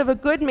steps of a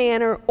good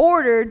man are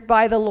ordered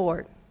by the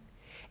Lord,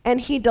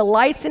 and he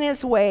delights in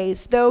his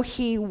ways, though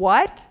he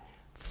what?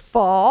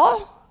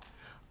 Fall?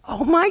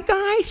 Oh my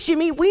gosh, you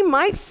mean we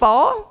might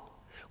fall?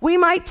 We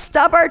might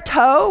stub our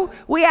toe?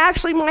 We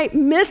actually might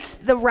miss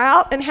the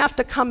route and have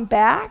to come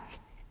back?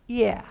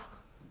 Yeah.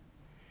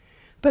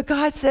 But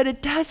God said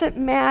it doesn't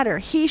matter.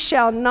 He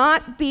shall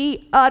not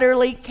be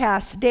utterly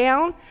cast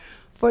down,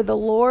 for the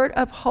Lord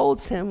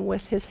upholds him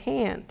with his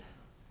hand.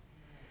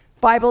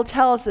 Bible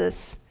tells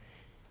us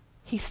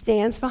he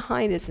stands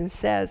behind us and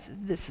says,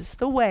 This is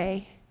the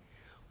way,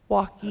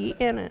 walk ye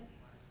in it.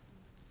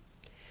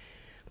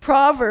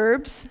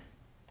 Proverbs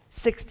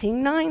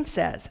 16:9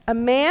 says, A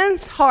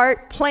man's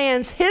heart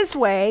plans his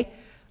way,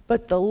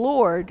 but the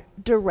Lord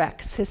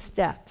directs his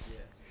steps.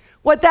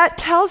 What that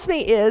tells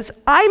me is,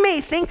 I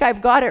may think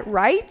I've got it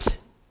right.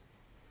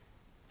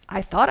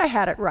 I thought I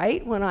had it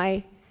right when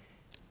I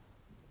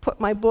put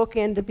my book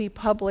in to be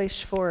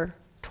published for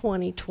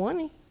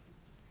 2020.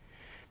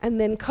 And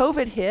then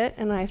COVID hit,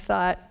 and I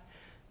thought,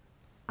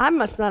 I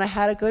must not have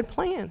had a good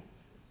plan.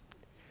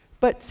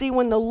 But see,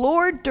 when the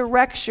Lord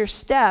directs your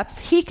steps,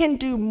 he can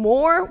do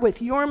more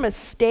with your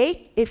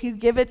mistake, if you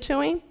give it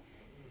to him,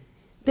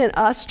 than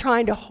us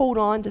trying to hold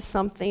on to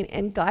something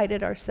and guide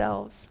it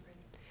ourselves.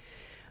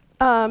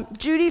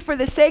 Judy, for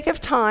the sake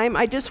of time,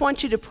 I just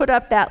want you to put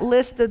up that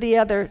list of the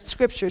other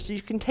scriptures so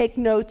you can take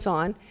notes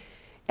on,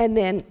 and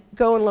then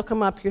go and look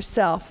them up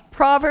yourself.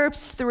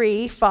 Proverbs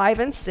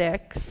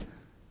 3:5-6,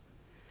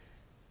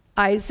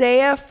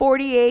 Isaiah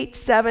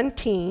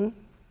 48:17,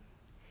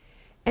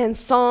 and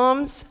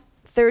Psalms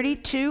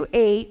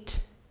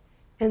 32:8,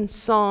 and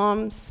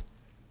Psalms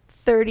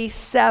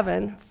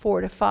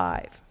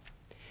 37:4-5.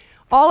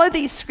 All of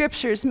these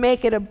scriptures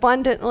make it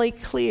abundantly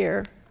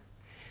clear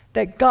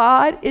that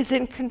God is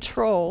in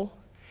control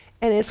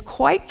and is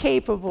quite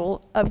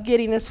capable of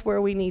getting us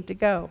where we need to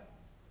go.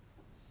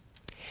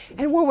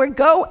 And when we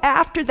go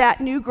after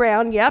that new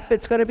ground, yep,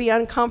 it's going to be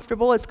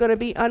uncomfortable, it's going to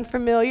be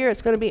unfamiliar,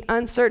 it's going to be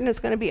uncertain, it's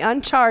going to be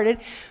uncharted,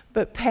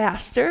 but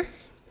Pastor,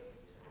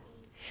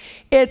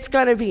 it's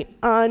going to be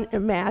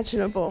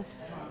unimaginable.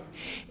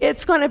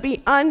 It's going to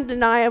be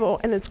undeniable,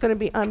 and it's going to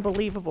be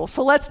unbelievable.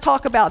 So let's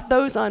talk about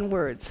those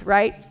unwords,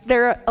 right?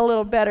 They're a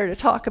little better to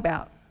talk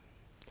about.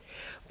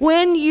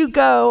 When you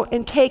go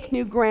and take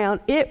new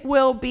ground, it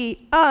will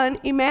be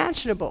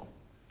unimaginable.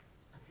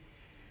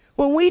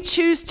 When we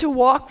choose to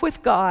walk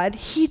with God,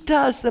 he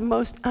does the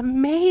most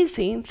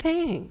amazing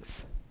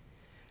things.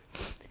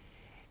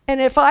 And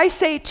if I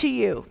say to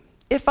you,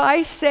 if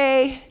I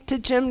say to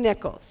Jim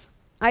Nichols,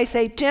 I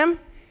say, Jim,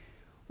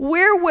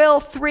 where will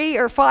 3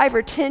 or 5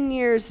 or 10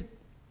 years,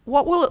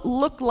 what will it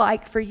look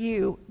like for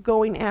you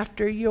going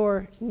after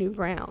your new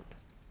ground?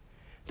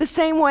 The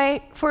same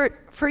way for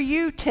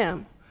you,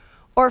 Tim,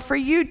 or for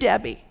you,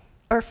 Debbie,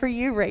 or for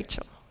you,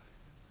 Rachel.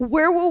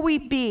 Where will we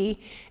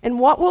be and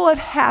what will have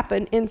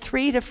happened in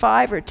 3 to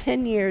 5 or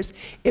 10 years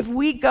if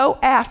we go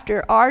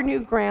after our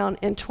new ground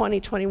in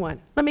 2021?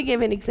 Let me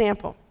give you an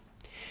example.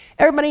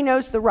 Everybody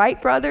knows the Wright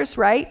brothers,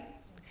 right?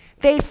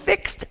 They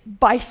fixed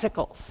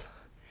bicycles,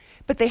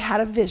 but they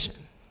had a vision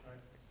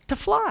to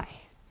fly.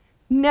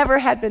 Never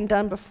had been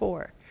done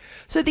before.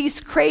 So these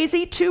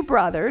crazy 2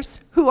 brothers,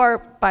 who are,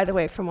 by the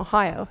way, from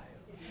Ohio,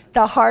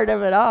 the heart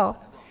of it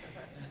all,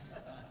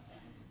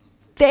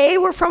 they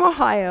were from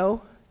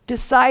Ohio,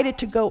 decided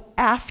to go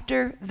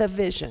after the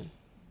vision.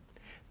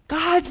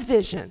 God's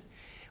vision.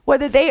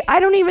 I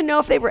don't even know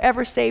if they were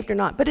ever saved or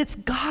not, but it's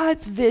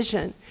God's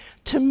vision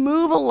to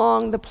move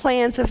along the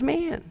plans of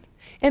man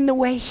in the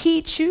way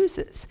he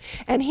chooses.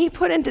 And he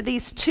put into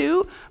these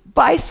 2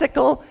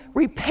 bicycle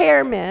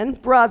repairmen,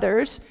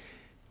 brothers,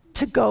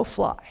 to go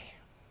fly.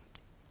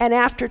 And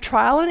after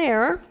trial and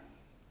error,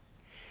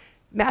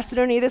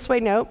 Macedonia this way,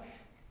 no.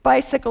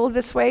 Bicycle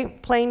this way,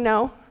 plane,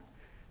 no.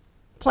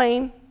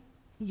 Plane,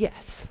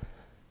 yes.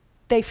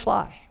 They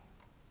fly.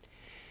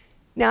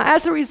 Now,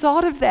 as a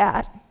result of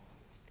that,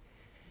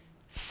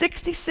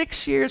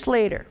 66 years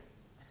later,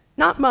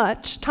 not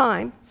much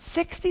time,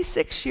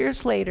 66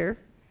 years later,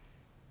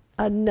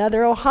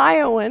 another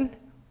Ohioan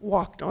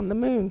walked on the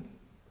moon.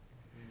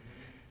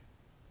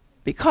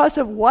 Because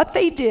of what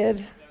they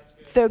did,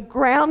 the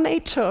ground they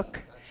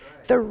took,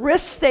 the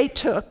risks they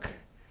took,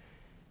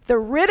 the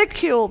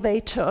ridicule they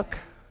took,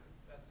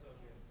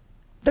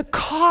 the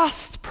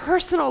cost,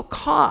 personal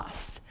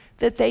cost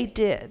that they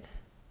did,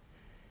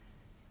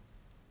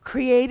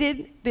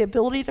 created the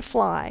ability to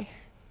fly.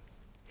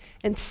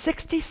 And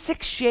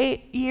 66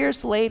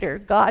 years later,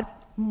 God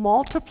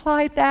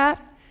multiplied that,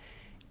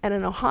 and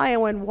an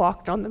Ohioan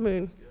walked on the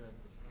moon.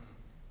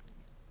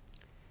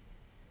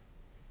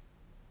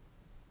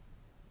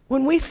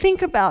 When we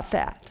think about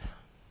that,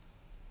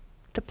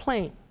 the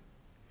plane,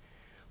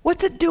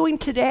 what's it doing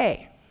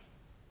today?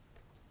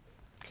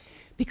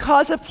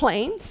 Because of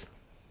planes,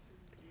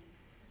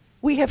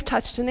 we have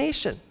touched a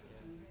nation.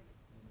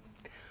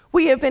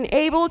 We have been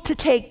able to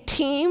take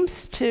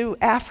teams to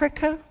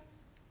Africa,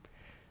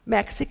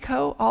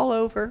 Mexico, all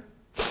over.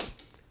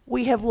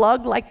 We have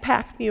lugged like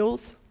pack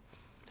mules,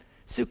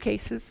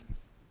 suitcases,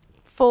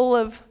 full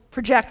of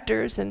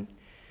projectors and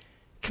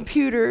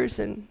computers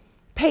and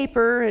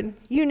paper and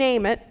you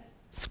name it,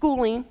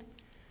 schooling.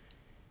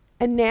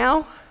 And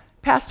now,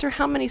 Pastor,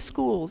 how many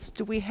schools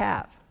do we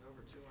have?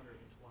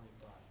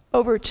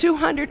 Over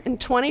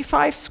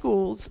 225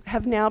 schools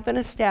have now been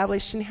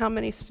established, and how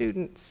many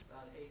students?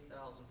 About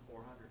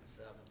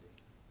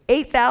 8,470.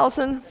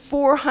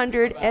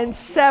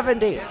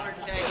 8,470.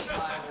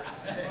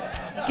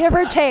 Give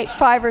or take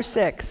 5 or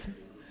 6.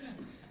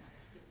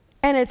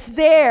 And it's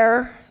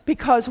there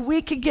because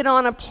we could get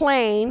on a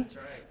plane,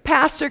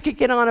 Pastor could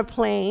get on a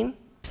plane,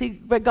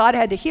 but God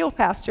had to heal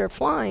Pastor of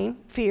flying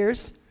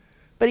fears,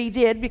 but he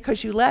did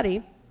because you let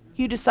him.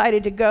 You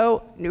decided to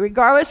go,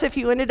 regardless if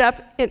you ended up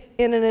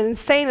in an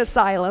insane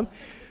asylum,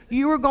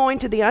 you were going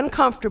to the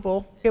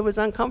uncomfortable. It was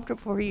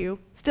uncomfortable for you,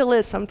 still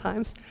is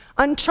sometimes,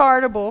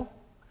 uncharitable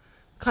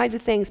kinds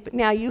of things, but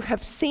now you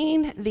have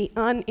seen the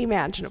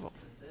unimaginable.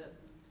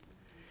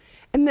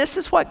 And this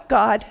is what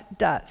God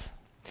does.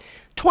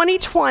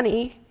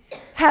 2020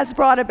 has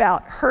brought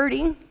about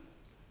hurting,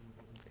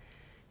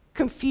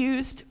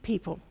 confused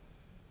people.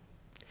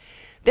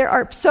 There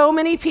are so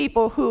many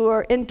people who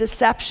are in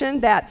deception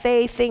that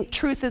they think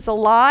truth is a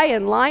lie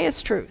and lie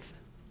is truth.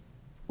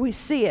 We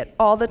see it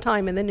all the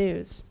time in the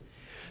news.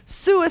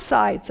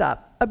 Suicide's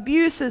up,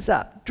 abuse is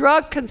up,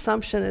 drug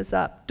consumption is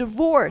up,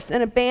 divorce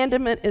and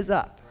abandonment is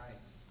up. Right.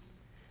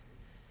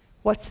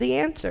 What's the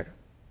answer?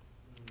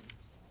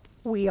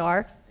 We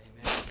are.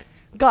 Amen.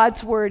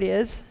 God's word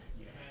is.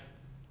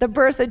 The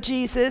birth of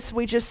Jesus,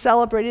 we just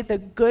celebrated the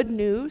good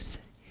news,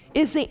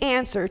 is the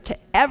answer to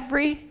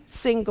every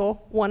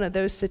single one of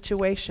those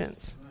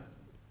situations.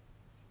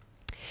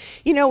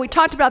 You know, we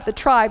talked about the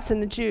tribes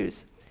and the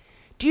Jews.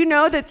 Do you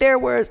know that there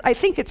were, I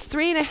think it's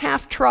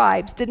 3.5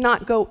 tribes did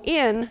not go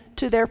in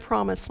to their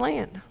promised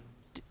land?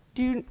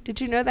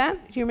 Did you know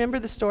that? Do you remember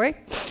the story?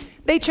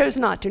 They chose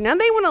not to. Now,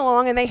 they went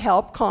along and they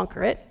helped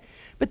conquer it,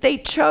 but they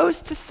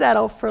chose to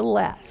settle for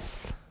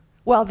less.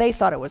 Well, they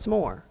thought it was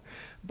more,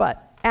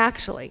 but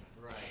actually,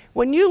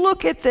 when you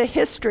look at the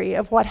history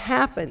of what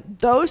happened,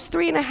 those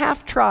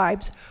 3.5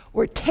 tribes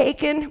were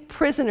taken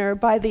prisoner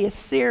by the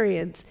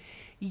Assyrians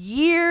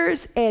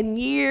years and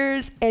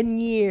years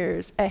and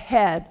years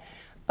ahead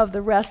of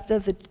the rest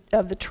of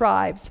the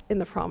tribes in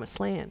the promised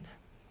land.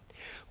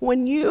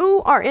 When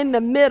you are in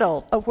the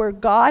middle of where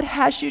God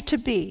has you to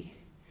be,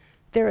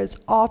 there is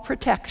all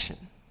protection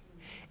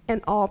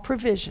and all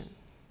provision.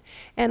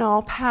 and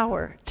all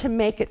power to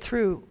make it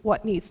through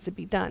what needs to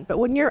be done. But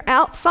when you're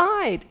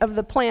outside of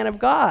the plan of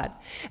God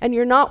and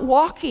you're not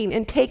walking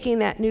and taking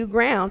that new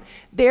ground,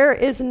 there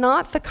is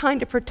not the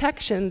kind of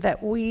protection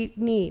that we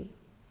need.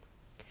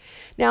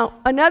 Now,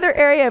 another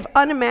area of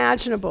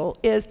unimaginable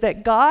is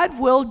that God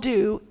will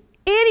do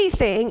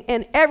anything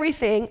and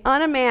everything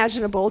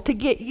unimaginable to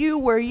get you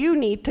where you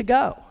need to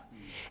go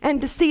and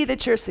to see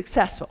that you're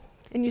successful.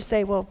 And you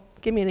say, well,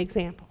 give me an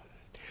example.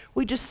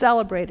 We just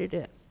celebrated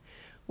it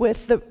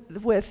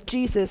with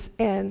Jesus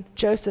and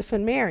Joseph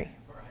and Mary.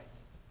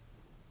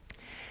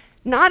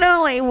 Not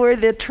only were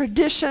the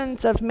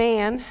traditions of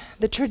man,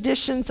 the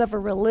traditions of a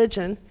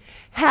religion,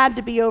 had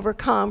to be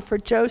overcome for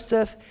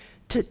Joseph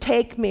to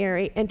take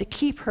Mary and to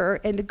keep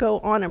her and to go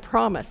on and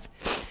promise.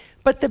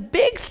 But the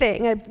big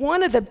thing, and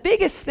one of the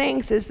biggest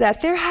things, is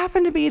that there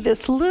happened to be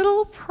this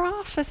little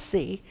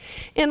prophecy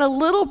in a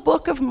little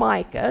book of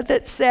Micah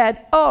that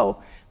said,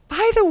 oh,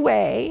 by the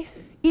way,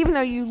 even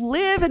though you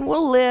live and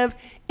will live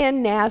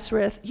in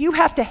Nazareth, you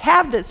have to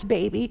have this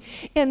baby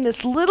in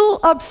this little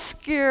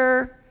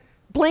obscure,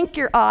 blink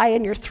your eye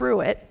and you're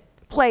through it,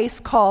 place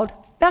called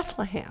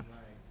Bethlehem.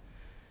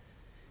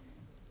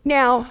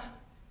 Now,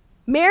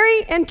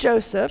 Mary and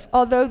Joseph,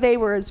 although they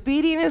were as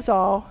obedient as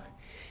all,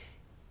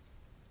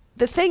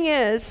 the thing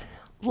is,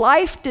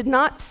 life did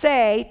not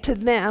say to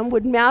them,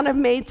 would not have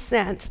made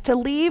sense to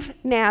leave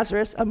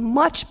Nazareth, a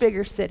much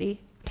bigger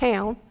city,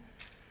 town,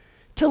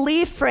 to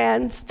leave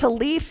friends, to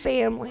leave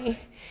family,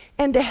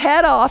 and to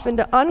head off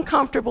into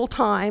uncomfortable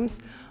times,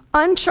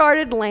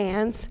 uncharted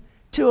lands,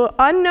 to an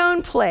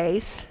unknown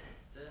place,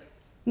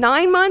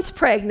 9 months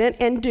pregnant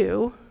and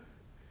due.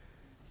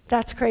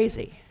 That's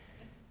crazy.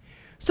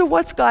 So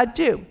what's God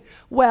do?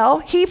 Well,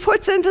 he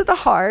puts into the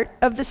heart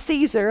of the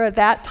Caesar at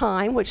that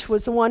time, which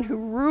was the one who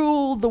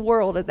ruled the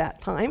world at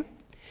that time,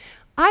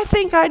 I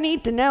think I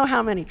need to know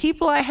how many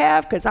people I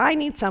have because I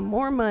need some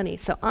more money.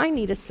 So I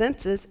need a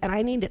census, and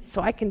I need it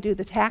so I can do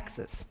the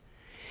taxes.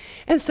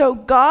 And so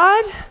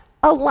God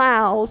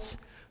allows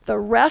the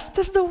rest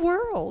of the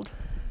world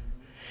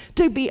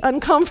to be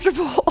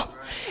uncomfortable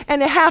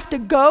and to have to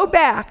go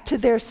back to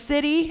their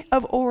city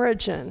of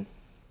origin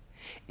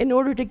in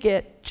order to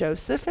get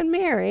Joseph and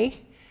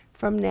Mary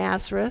from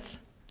Nazareth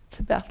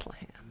to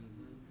Bethlehem.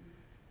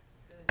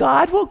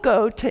 God will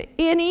go to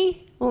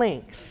any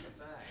length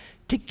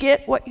to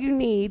get what you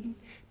need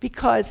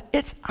because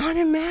it's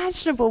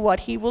unimaginable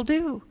what he will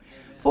do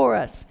for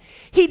us.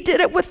 He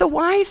did it with the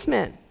wise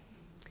men.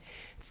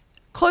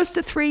 Close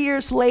to 3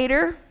 years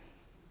later,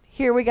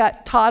 here we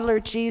got toddler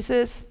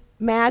Jesus,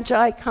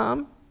 Magi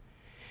come,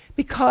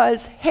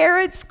 because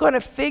Herod's going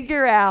to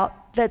figure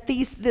out that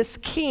this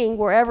king,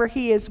 wherever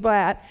he is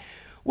at,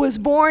 was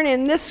born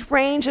in this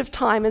range of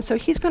time, and so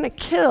he's going to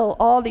kill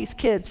all these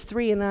kids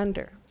 3 and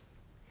under.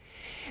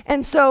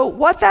 And so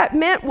what that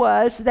meant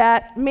was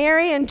that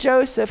Mary and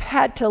Joseph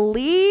had to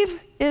leave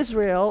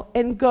Israel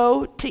and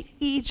go to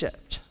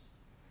Egypt.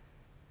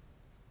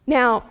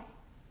 Now,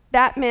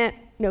 that meant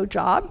no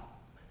job,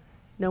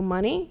 no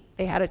money.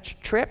 They had a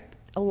trip,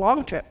 a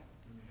long trip.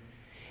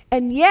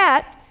 And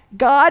yet,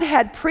 God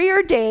had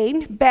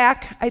preordained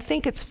back, I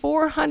think it's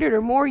 400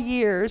 or more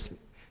years,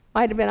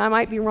 might have been, I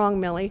might be wrong,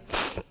 Millie,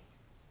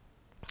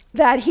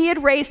 that he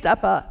had raised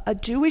up a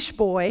Jewish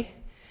boy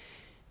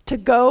to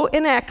go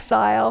in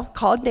exile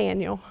called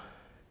Daniel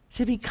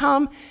to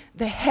become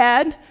the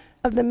head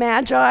of the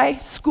Magi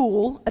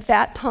school at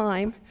that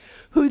time,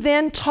 who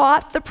then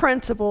taught the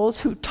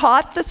principles, who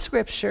taught the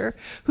scripture,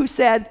 who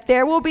said,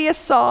 there will be a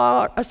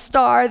star,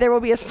 there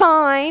will be a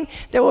sign,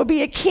 there will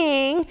be a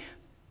king,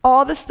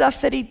 all the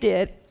stuff that he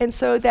did, and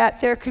so that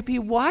there could be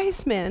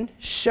wise men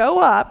show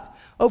up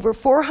over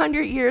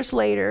 400 years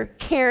later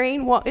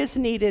carrying what is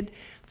needed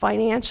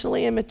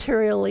financially and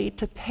materially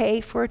to pay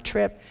for a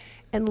trip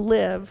and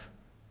live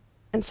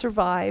and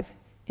survive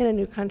in a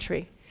new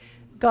country.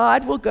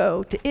 God will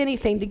go to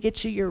anything to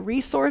get you your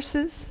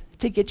resources,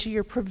 to get you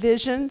your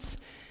provisions,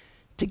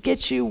 to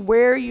get you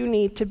where you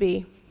need to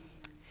be.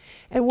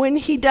 And when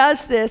he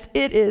does this,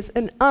 it is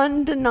an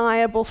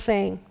undeniable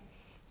thing.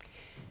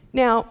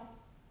 Now,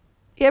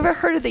 you ever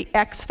heard of the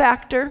X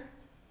Factor?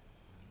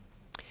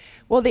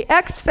 Well, the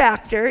X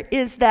Factor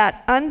is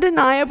that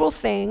undeniable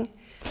thing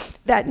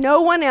that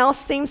no one else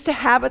seems to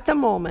have at the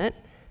moment,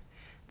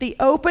 the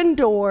open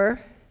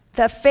door,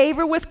 the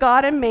favor with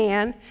God and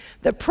man,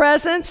 the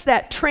presence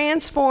that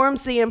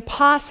transforms the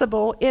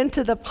impossible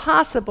into the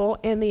possible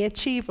and the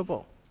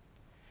achievable.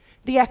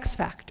 The X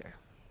Factor.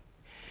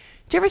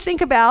 Do you ever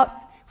think about,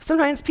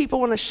 sometimes people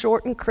want to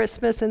shorten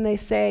Christmas and they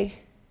say,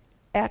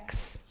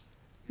 Xmas?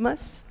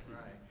 Right.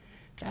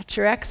 That's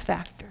your X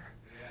Factor.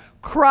 Yeah.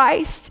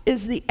 Christ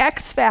is the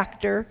X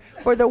Factor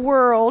for the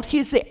world.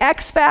 He's the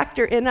X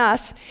Factor in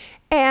us.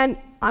 And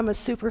I'm a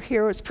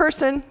superheroes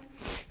person,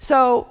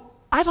 so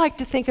I like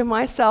to think of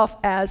myself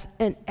as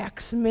an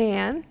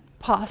X-man,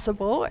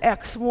 possible,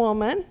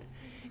 X-woman,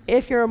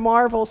 if you're a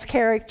Marvel's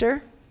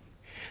character.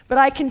 But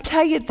I can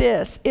tell you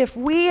this, if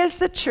we as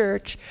the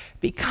church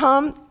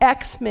become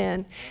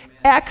X-men,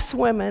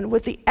 X-women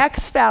with the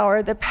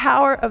X-power, the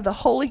power of the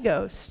Holy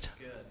Ghost,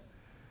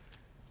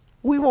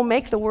 we will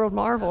make the world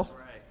marvel. That's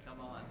right. Come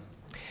on.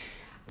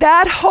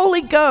 That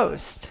Holy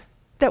Ghost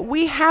that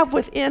we have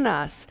within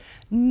us,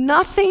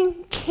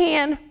 nothing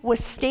can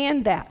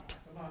withstand that.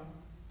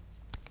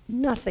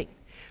 Nothing.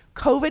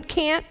 COVID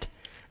can't.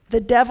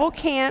 The devil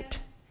can't.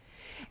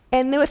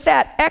 And with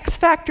that X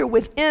factor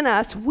within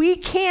us, we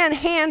can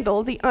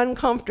handle the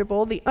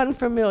uncomfortable, the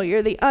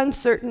unfamiliar, the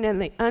uncertain,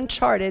 and the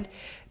uncharted,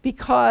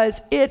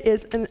 because it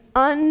is an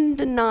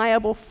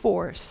undeniable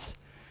force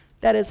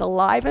that is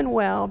alive and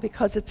well,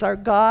 because it's our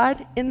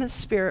God in the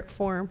spirit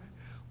form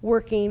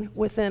working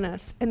within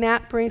us. And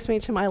that brings me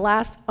to my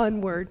last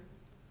unword.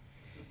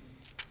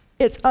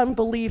 It's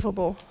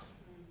unbelievable.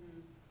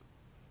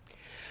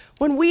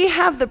 When we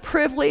have the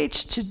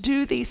privilege to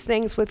do these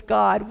things with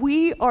God,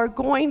 we are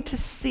going to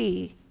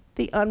see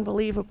the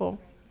unbelievable.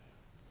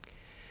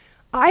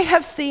 I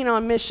have seen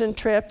on mission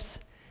trips,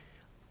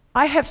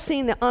 I have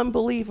seen the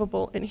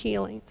unbelievable in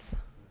healings.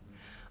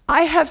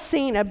 I have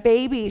seen a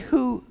baby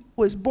who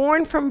was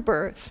born from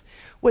birth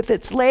with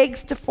its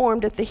legs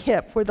deformed at the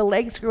hip, where the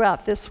legs grew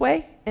out this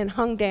way and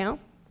hung down.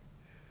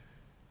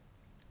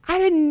 I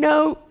didn't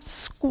know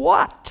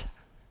squat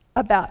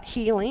about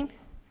healing,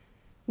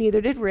 neither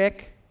did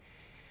Rick.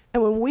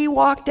 And when we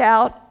walked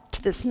out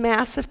to this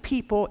mass of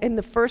people, and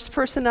the first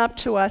person up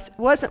to us, it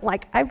wasn't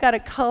like, I've got a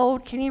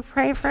cold, can you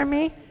pray for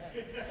me?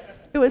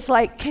 It was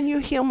like, can you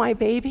heal my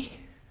baby?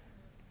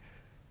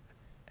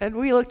 And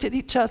we looked at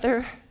each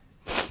other,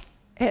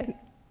 and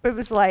it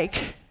was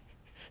like,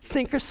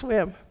 sink or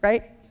swim,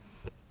 right?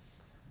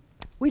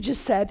 We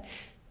just said,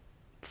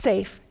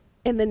 safe,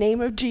 in the name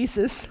of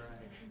Jesus,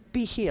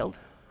 be healed.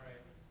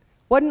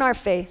 Wasn't our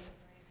faith,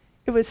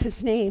 it was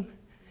his name,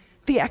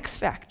 the X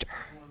factor.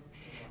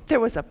 There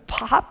was a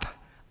pop.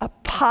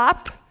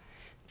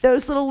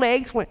 Those little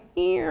legs went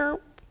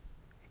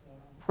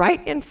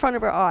right in front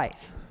of our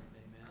eyes.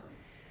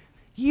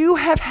 You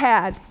have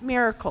had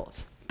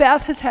miracles.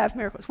 Beth has had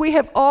miracles. We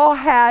have all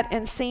had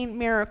and seen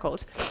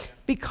miracles,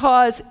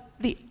 because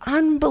the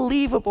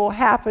unbelievable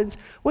happens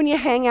when you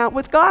hang out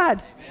with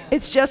God. Amen.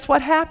 It's just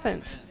what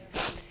happens.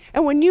 Amen.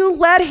 And when you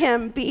let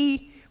him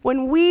be,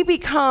 when we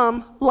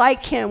become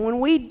like him, when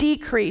we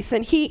decrease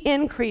and he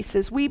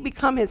increases, we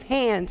become his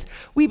hands,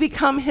 we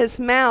become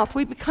his mouth,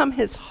 we become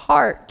his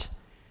heart.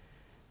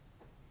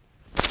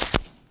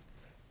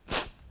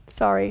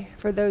 Sorry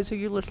for those of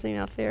you listening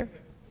out there.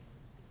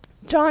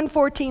 John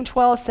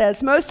 14:12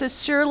 says, most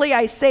assuredly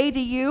I say to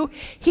you,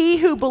 he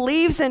who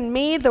believes in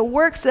me, the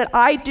works that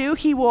I do,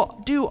 he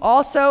will do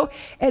also,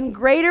 and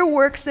greater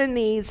works than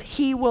these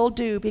he will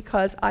do,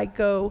 because I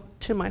go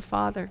to my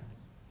Father.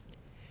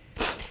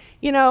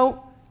 You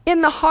know,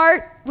 in the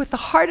heart, with the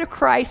heart of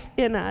Christ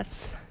in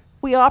us,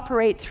 we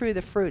operate through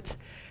the fruits.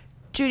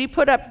 Judy,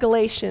 put up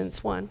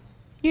Galatians 1.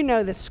 You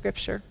know this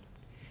scripture.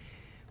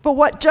 But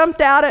what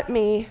jumped out at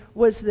me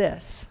was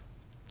this.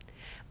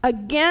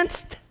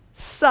 Against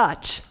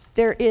such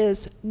there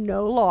is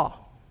no law.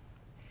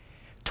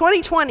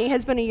 2020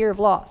 has been a year of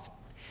laws.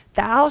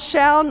 Thou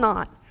shalt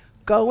not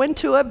go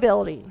into a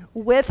building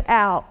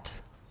without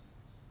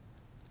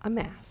a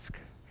mask.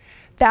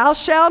 Thou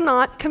shalt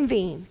not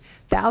convene.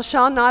 Thou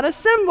shalt not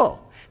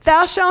assemble.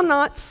 Thou shalt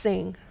not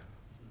sing.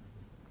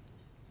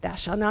 Thou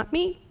shalt not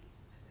meet.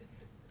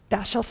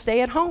 Thou shalt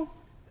stay at home.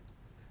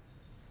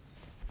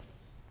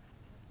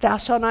 Thou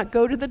shalt not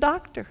go to the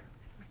doctor.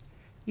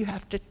 You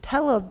have to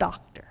tell a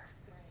doctor.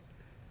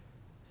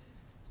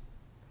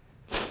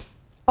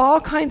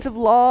 All kinds of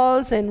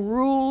laws and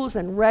rules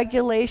and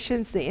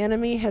regulations the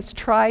enemy has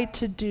tried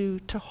to do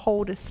to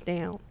hold us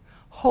down,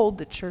 hold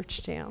the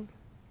church down.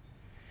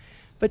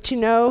 But you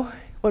know,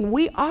 when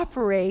we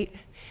operate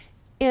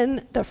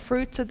in the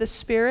fruits of the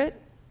Spirit,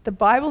 the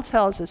Bible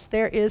tells us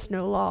there is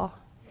no law.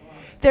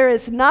 There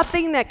is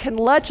nothing that can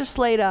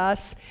legislate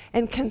us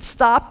and can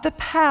stop the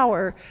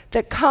power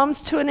that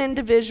comes to an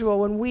individual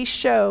when we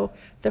show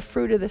the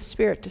fruit of the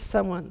Spirit to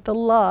someone. The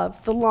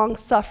love, the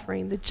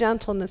long-suffering, the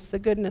gentleness, the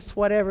goodness,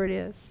 whatever it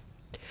is.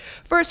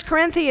 1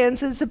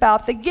 Corinthians is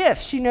about the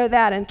gifts. You know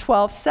that in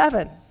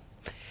 12:7.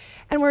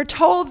 And we're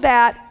told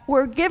that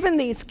we're given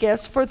these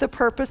gifts for the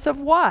purpose of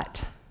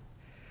what?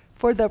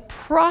 For the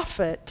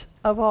profit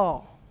of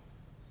all.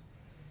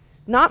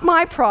 Not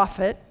my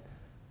profit,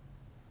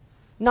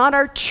 not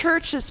our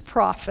church's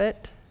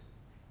profit.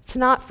 It's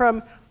not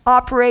from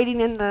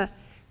operating in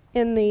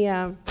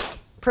the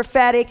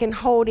prophetic and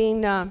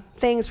holding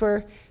things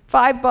where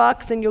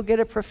 $5 and you'll get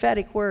a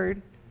prophetic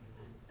word.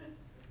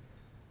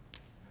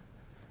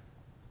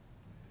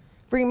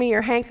 Bring me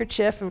your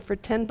handkerchief, and for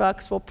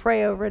 $10 we'll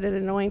pray over it and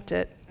anoint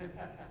it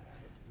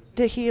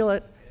to heal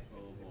it.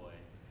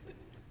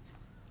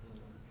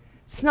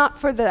 It's not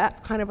for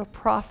that kind of a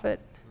profit.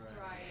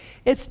 Right.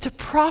 It's to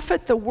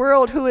profit the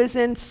world who is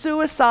in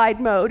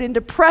suicide mode, in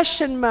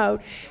depression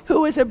mode,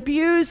 who is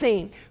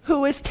abusing,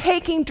 who is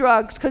taking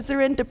drugs because they're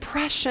in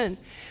depression.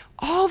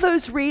 All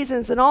those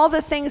reasons and all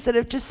the things that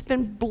have just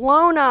been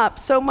blown up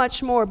so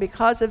much more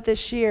because of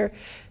this year,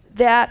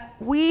 that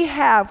we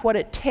have what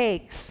it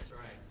takes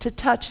to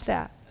touch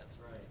that. That's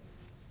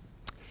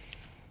right.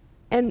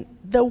 And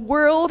the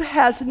world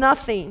has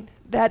nothing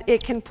that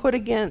it can put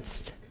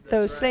against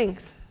those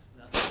things.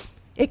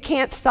 It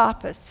can't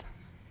stop us.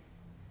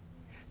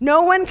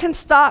 No one can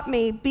stop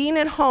me being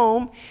at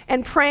home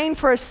and praying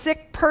for a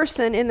sick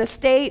person in the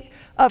state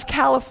of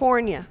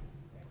California.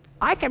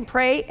 I can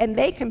pray and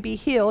they can be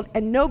healed,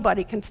 and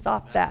nobody can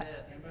stop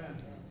that.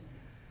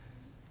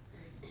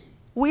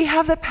 We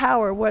have the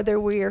power whether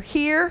we are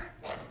here.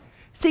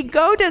 See,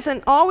 go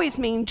doesn't always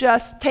mean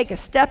just take a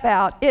step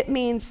out. It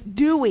means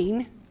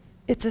doing.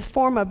 It's a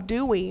form of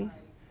doing.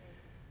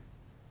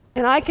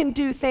 And I can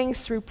do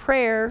things through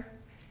prayer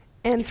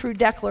and through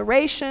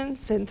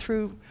declarations and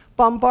through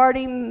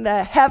bombarding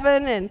the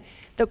heaven and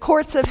the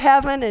courts of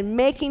heaven and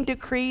making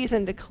decrees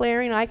and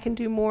declaring. I can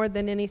do more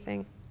than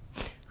anything.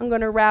 I'm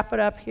going to wrap it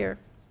up here.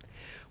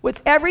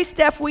 With every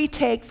step we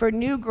take for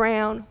new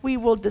ground, we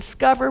will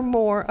discover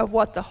more of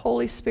what the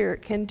Holy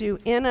Spirit can do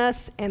in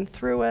us and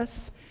through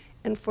us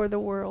and for the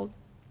world.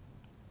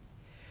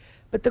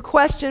 But the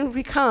question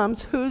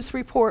becomes, whose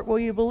report will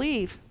you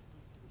believe?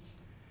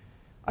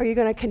 Are you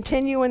going to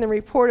continue in the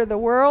report of the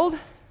world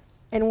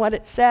and what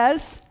it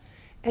says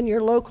and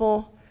your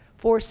local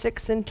 4,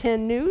 6, and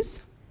 10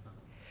 news?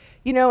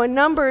 You know, in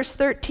Numbers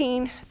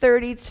 13,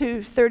 30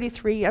 to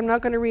 33, I'm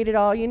not going to read it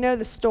all. You know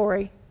the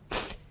story.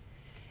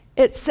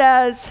 It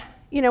says,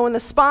 you know, when the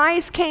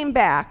spies came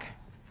back,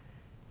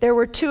 there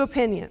were 2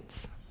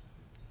 opinions.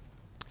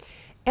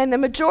 And the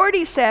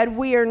majority said,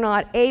 we are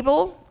not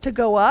able to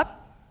go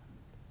up.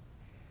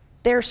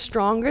 They're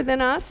stronger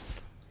than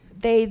us.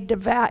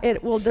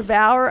 It will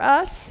devour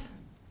us.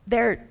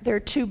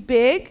 They're too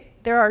big.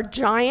 There are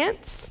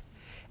giants.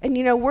 And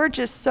you know, we're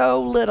just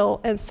so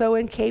little and so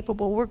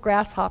incapable. We're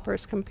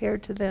grasshoppers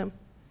compared to them.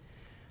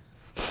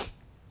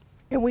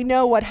 And we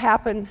know what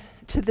happened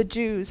to the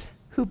Jews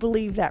who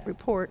believed that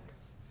report.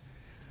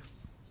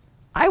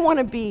 I want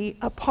to be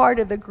a part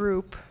of the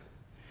group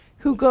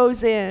who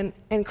goes in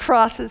and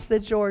crosses the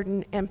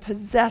Jordan and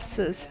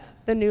possesses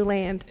the new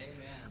land.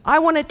 Amen. I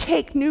want to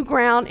take new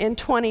ground in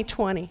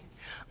 2020.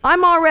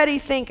 I'm already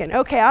thinking,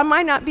 okay, I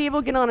might not be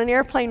able to get on an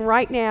airplane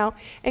right now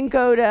and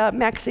go to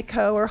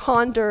Mexico or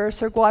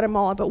Honduras or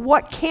Guatemala, but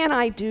what can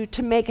I do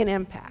to make an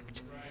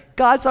impact?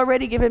 God's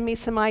already given me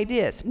some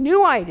ideas,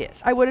 new ideas.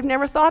 I would have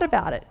never thought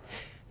about it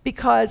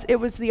because it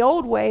was the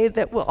old way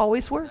that will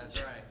always work.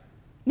 That's right.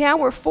 Now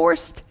we're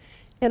forced,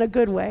 in a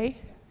good way,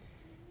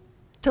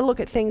 to look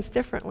at things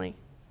differently.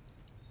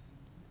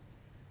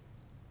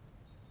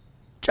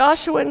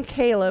 Joshua and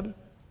Caleb,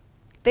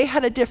 they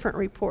had a different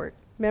report.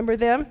 Remember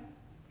them?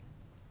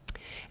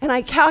 And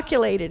I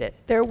calculated it,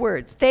 their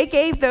words. They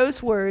gave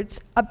those words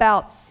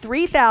about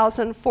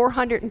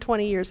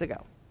 3,420 years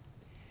ago.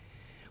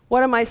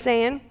 What am I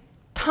saying?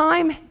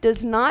 Time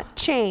does not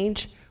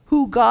change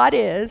who God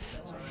is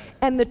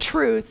and the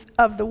truth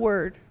of the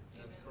word.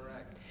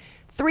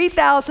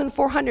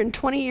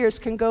 3,420 years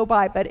can go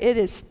by, but it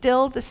is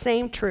still the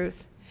same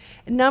truth.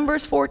 In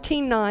Numbers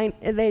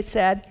 14:9, they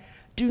said,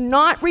 do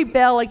not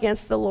rebel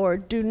against the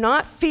Lord. Do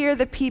not fear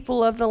the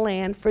people of the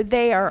land, for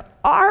they are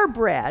our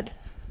bread.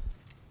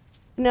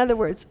 In other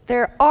words,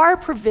 they're our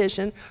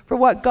provision for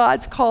what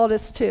God's called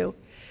us to.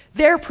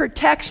 Their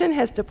protection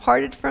has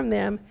departed from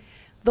them.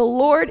 The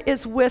Lord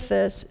is with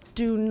us.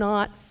 Do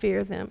not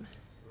fear them.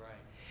 Right.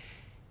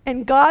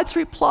 And God's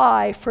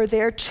reply for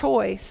their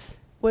choice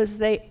was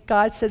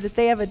God said that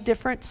they have a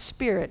different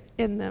spirit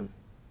in them.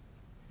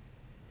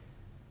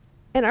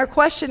 And our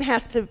question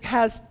has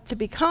to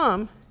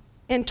become,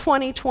 in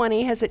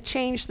 2020, has it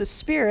changed the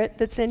spirit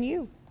that's in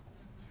you?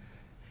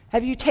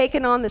 Have you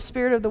taken on the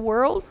spirit of the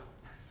world,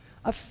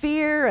 of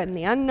fear and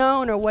the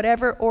unknown or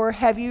whatever, or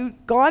have you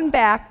gone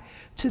back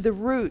to the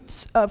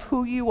roots of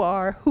who you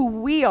are, who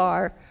we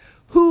are,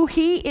 who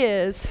He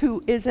is,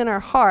 who is in our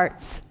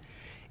hearts,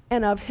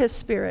 and of His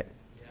spirit?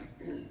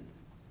 Yeah.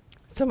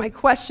 So my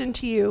question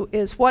to you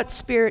is, what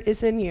spirit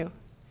is in you?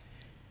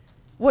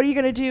 What are you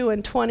going to do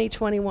in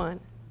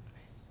 2021?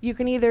 You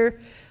can either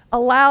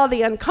allow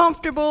the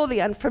uncomfortable,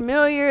 the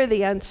unfamiliar,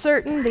 the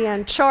uncertain, the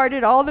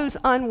uncharted, all those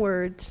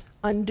unwords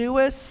undo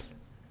us,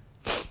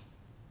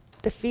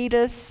 defeat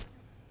us,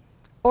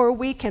 or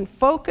we can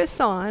focus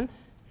on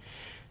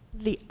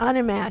the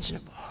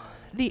unimaginable,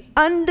 the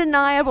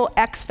undeniable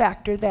X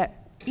factor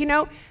that, you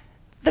know,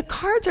 the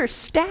cards are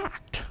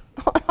stacked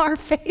on our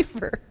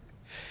favor.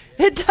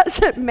 It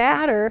doesn't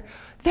matter.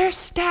 They're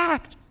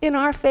stacked in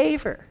our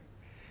favor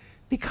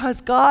because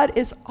God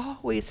is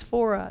always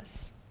for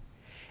us.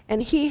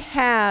 And He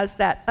has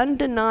that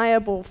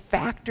undeniable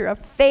factor of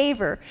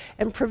favor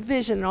and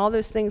provision and all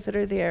those things that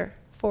are there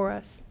for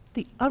us.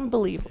 The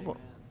unbelievable.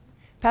 Amen.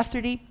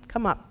 Pastor D,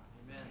 come up.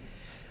 Amen.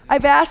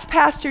 I've asked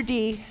Pastor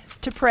D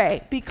to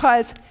pray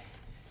because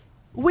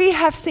we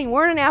have seen,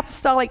 we're in an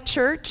apostolic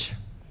church.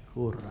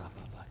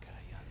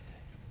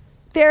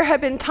 There have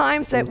been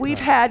times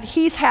that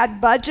he's had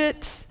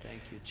budgets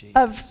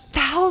of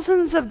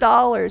thousands of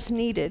dollars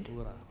needed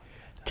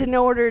in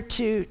order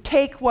to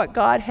take what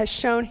God has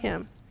shown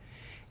him.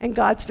 And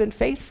God's been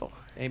faithful.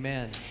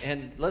 Amen.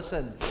 And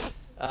listen,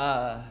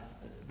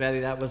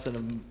 Betty, that was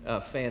a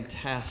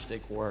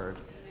fantastic word.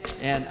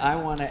 And I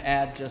want to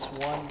add just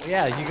one.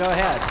 Yeah, you go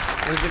ahead.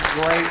 It was a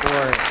great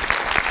word.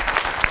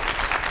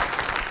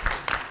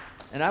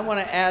 And I want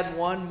to add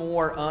one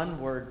more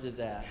unword to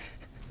that,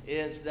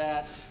 is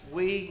that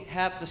we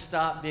have to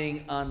stop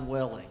being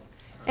unwilling.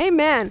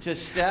 Amen. To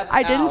step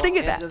I didn't out think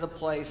of that. into the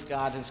place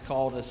God has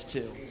called us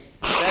to.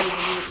 Betty,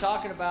 when you were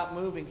talking about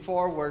moving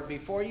forward,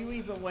 before you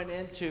even went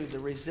into the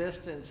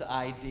resistance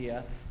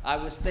idea, I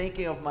was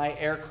thinking of my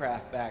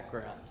aircraft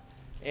background.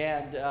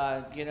 And,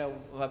 I've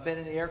been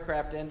in the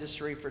aircraft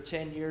industry for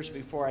 10 years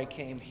before I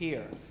came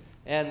here.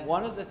 And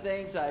one of the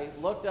things I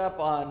looked up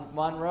on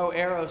Monroe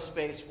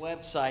Aerospace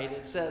website,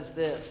 it says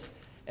this: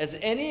 as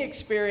any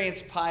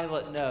experienced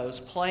pilot knows,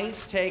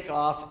 planes take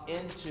off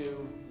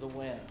into the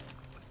wind.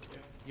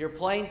 Your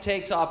plane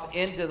takes off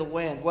into the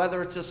wind,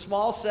 whether it's a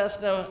small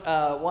Cessna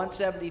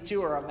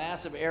 172 or a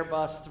massive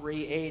Airbus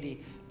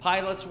 380.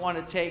 Pilots want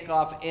to take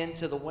off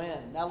into the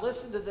wind. Now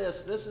listen to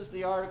this. This is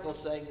the article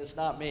saying this,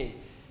 not me.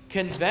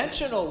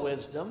 Conventional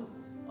wisdom.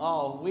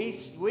 Oh,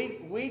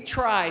 we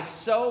try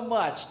so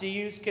much to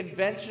use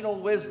conventional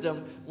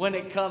wisdom when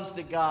it comes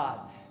to God.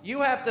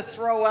 You have to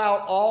throw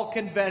out all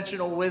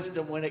conventional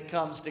wisdom when it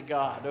comes to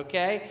God,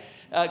 okay?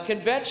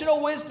 Conventional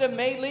wisdom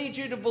may lead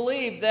you to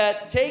believe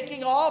that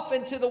taking off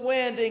into the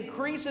wind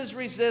increases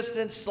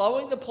resistance,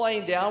 slowing the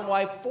plane down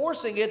while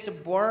forcing it to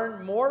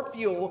burn more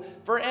fuel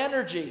for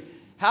energy.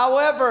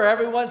 However,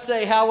 everyone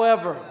say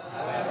however.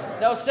 However.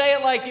 No, say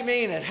it like you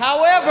mean it.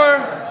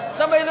 However,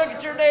 somebody look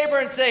at your neighbor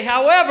and say,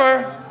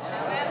 however.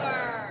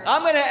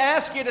 I'm going to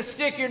ask you to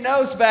stick your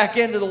nose back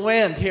into the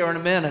wind here in a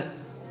minute.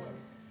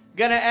 I'm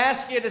going to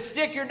ask you to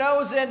stick your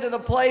nose into the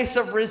place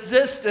of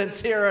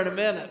resistance here in a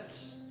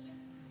minute.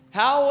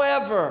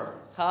 However,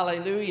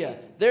 hallelujah,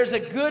 there's a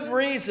good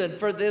reason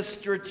for this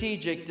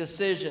strategic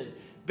decision.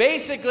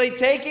 Basically,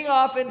 taking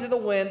off into the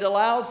wind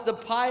allows the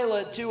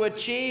pilot to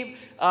achieve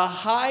a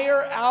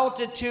higher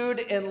altitude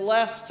in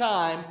less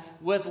time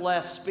with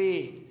less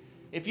speed.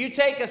 If you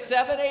take a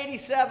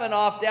 787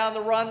 off down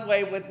the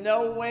runway with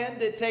no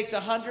wind, it takes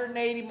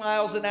 180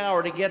 miles an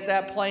hour to get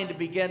that plane to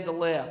begin to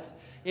lift.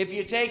 If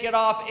you take it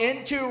off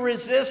into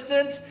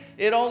resistance,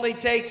 it only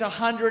takes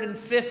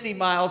 150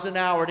 miles an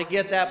hour to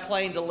get that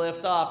plane to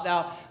lift off.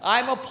 Now,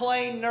 I'm a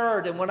plane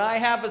nerd, and when I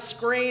have a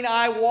screen,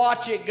 I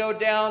watch it go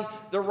down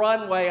the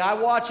runway. I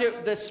watch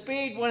it, the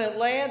speed when it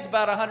lands,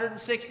 about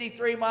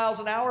 163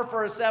 miles an hour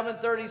for a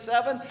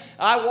 737.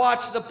 I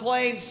watch the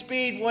plane's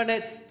speed when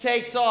it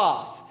takes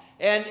off,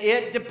 and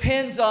it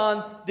depends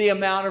on the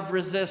amount of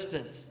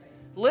resistance.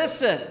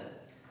 Listen.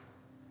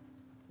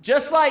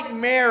 Just like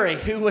Mary,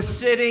 who was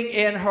sitting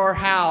in her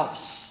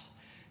house,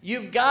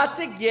 you've got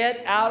to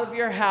get out of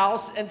your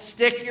house and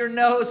stick your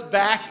nose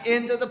back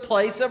into the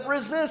place of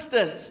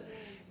resistance,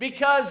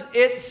 because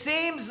it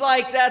seems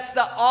like that's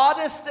the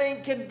oddest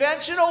thing.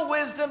 Conventional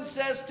wisdom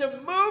says to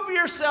move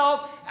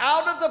yourself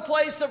out of the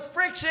place of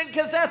friction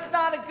because that's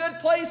not a good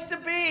place to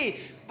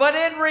be. But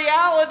in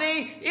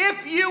reality,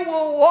 if you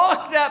will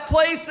walk that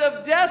place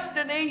of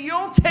destiny,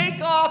 you'll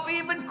take off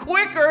even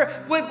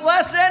quicker with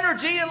less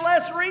energy and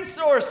less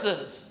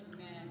resources.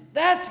 Amen.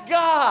 That's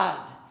God.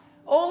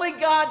 Only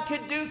God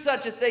could do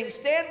such a thing.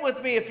 Stand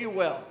with me if you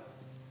will.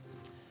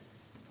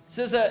 This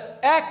is an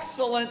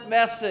excellent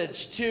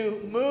message to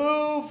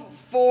move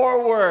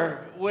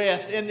forward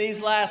with in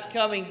these last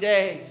coming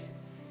days.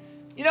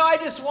 You know, I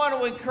just want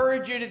to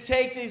encourage you to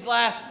take these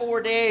last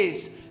 4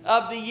 days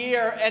of the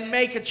year and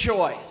make a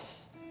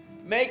choice.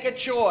 Make a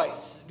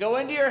choice. Go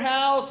into your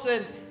house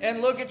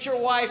and look at your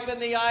wife in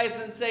the eyes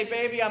and say,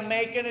 baby, I'm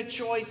making a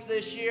choice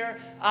this year.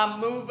 I'm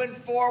moving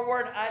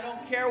forward. I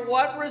don't care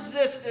what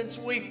resistance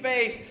we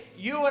face.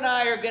 You and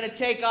I are going to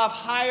take off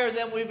higher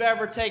than we've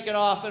ever taken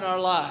off in our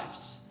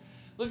lives.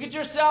 Look at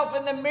yourself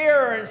in the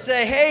mirror and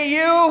say, hey,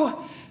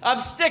 you, I'm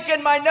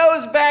sticking my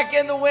nose back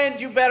in the wind.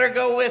 You better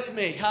go with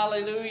me.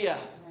 Hallelujah.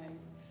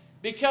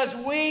 Because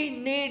we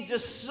need to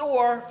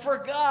soar for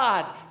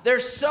God.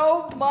 There's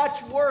so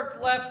much work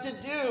left to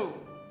do.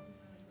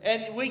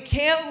 And we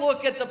can't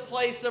look at the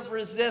place of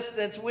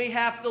resistance. We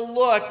have to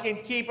look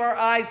and keep our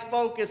eyes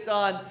focused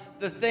on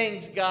the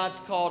things God's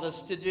called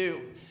us to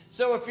do.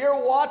 So if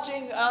you're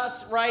watching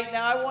us right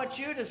now, I want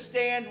you to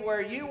stand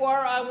where you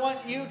are. I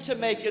want you to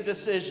make a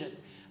decision.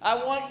 I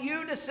want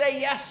you to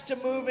say yes to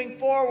moving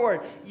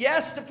forward.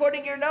 Yes to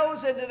putting your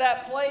nose into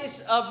that place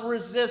of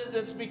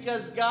resistance,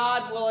 because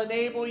God will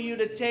enable you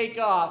to take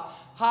off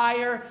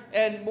higher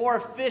and more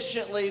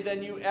efficiently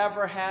than you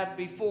ever had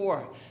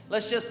before.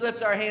 Let's just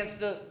lift our hands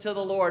to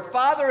the Lord.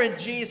 Father, in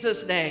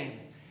Jesus' name,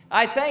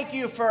 I thank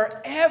you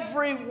for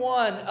every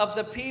one of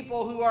the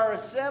people who are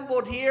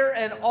assembled here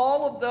and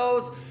all of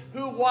those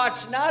who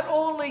watch not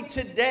only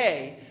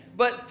today,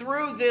 but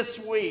through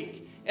this week.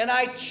 And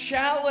I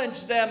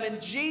challenge them in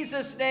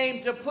Jesus'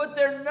 name to put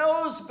their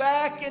nose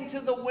back into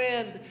the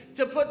wind,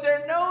 to put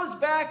their nose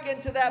back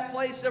into that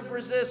place of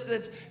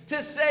resistance,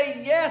 to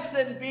say yes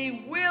and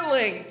be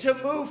willing to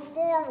move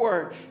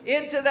forward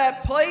into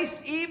that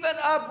place even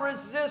of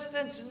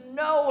resistance,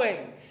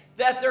 knowing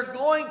that they're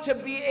going to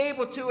be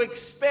able to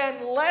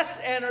expend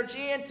less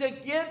energy and to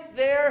get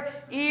there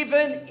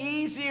even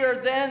easier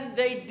than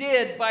they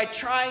did by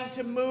trying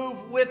to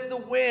move with the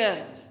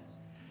wind.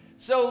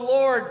 So,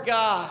 Lord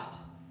God,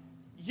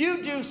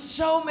 you do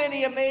so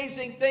many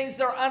amazing things.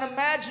 They're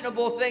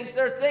unimaginable things.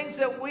 They're things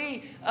that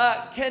we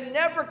can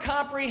never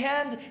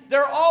comprehend.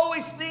 They're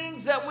always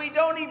things that we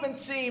don't even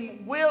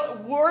seem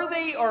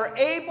worthy or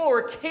able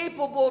or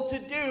capable to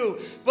do.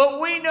 But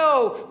we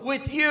know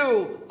with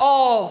you,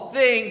 all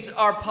things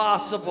are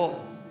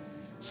possible.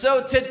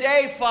 So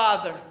today,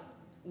 Father,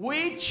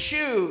 we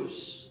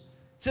choose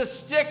to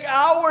stick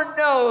our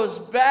nose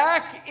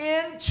back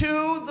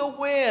into the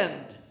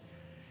wind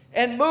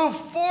and move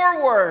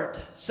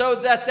forward so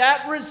that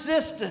that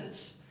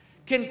resistance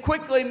can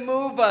quickly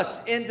move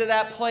us into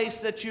that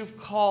place that you've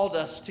called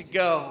us to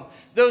go.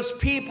 Those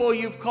people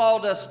you've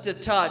called us to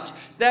touch.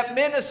 That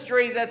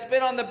ministry that's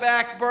been on the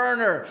back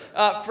burner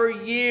for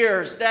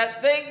years.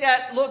 That thing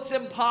that looks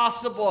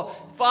impossible.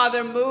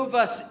 Father, move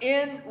us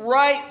in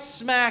right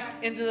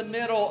smack into the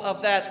middle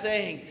of that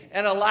thing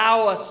and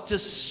allow us to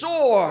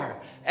soar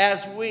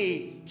as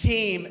we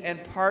team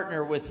and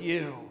partner with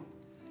you.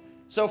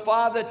 So,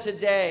 Father,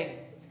 today,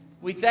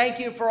 we thank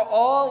you for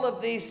all of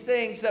these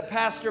things that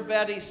Pastor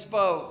Betty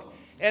spoke.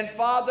 And,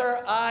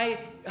 Father, I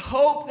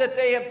hope that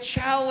they have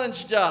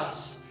challenged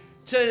us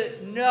to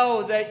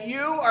know that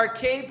you are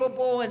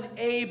capable and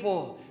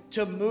able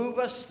to move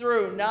us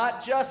through,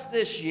 not just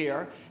this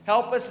year.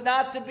 Help us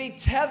not to be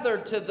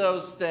tethered to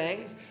those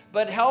things,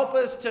 but help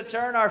us to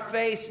turn our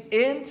face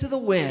into the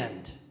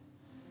wind,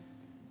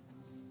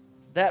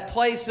 that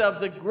place of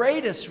the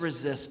greatest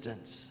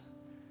resistance,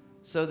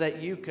 so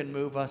that you can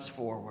move us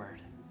forward.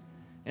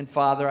 And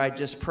Father, I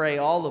just pray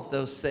all of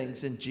those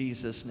things in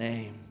Jesus'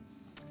 name.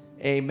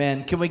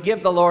 Amen. Can we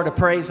give the Lord a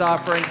praise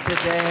offering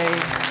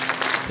today?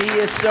 He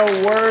is so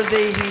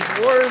worthy. He's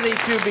worthy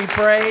to be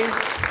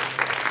praised.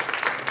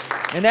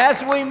 And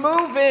as we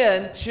move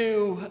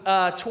into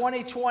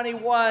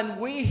 2021,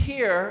 we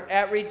here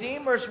at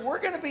Redeemers, we're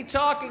going to be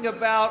talking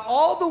about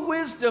all the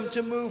wisdom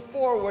to move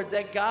forward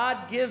that God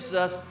gives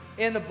us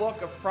in the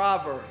book of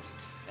Proverbs.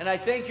 And I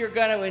think you're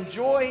going to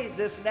enjoy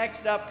this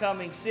next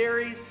upcoming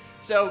series.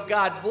 So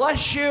God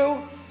bless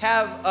you.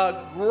 Have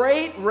a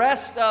great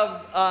rest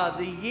of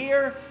the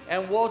year.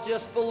 And we'll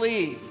just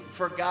believe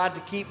for God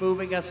to keep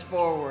moving us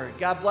forward.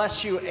 God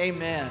bless you.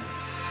 Amen.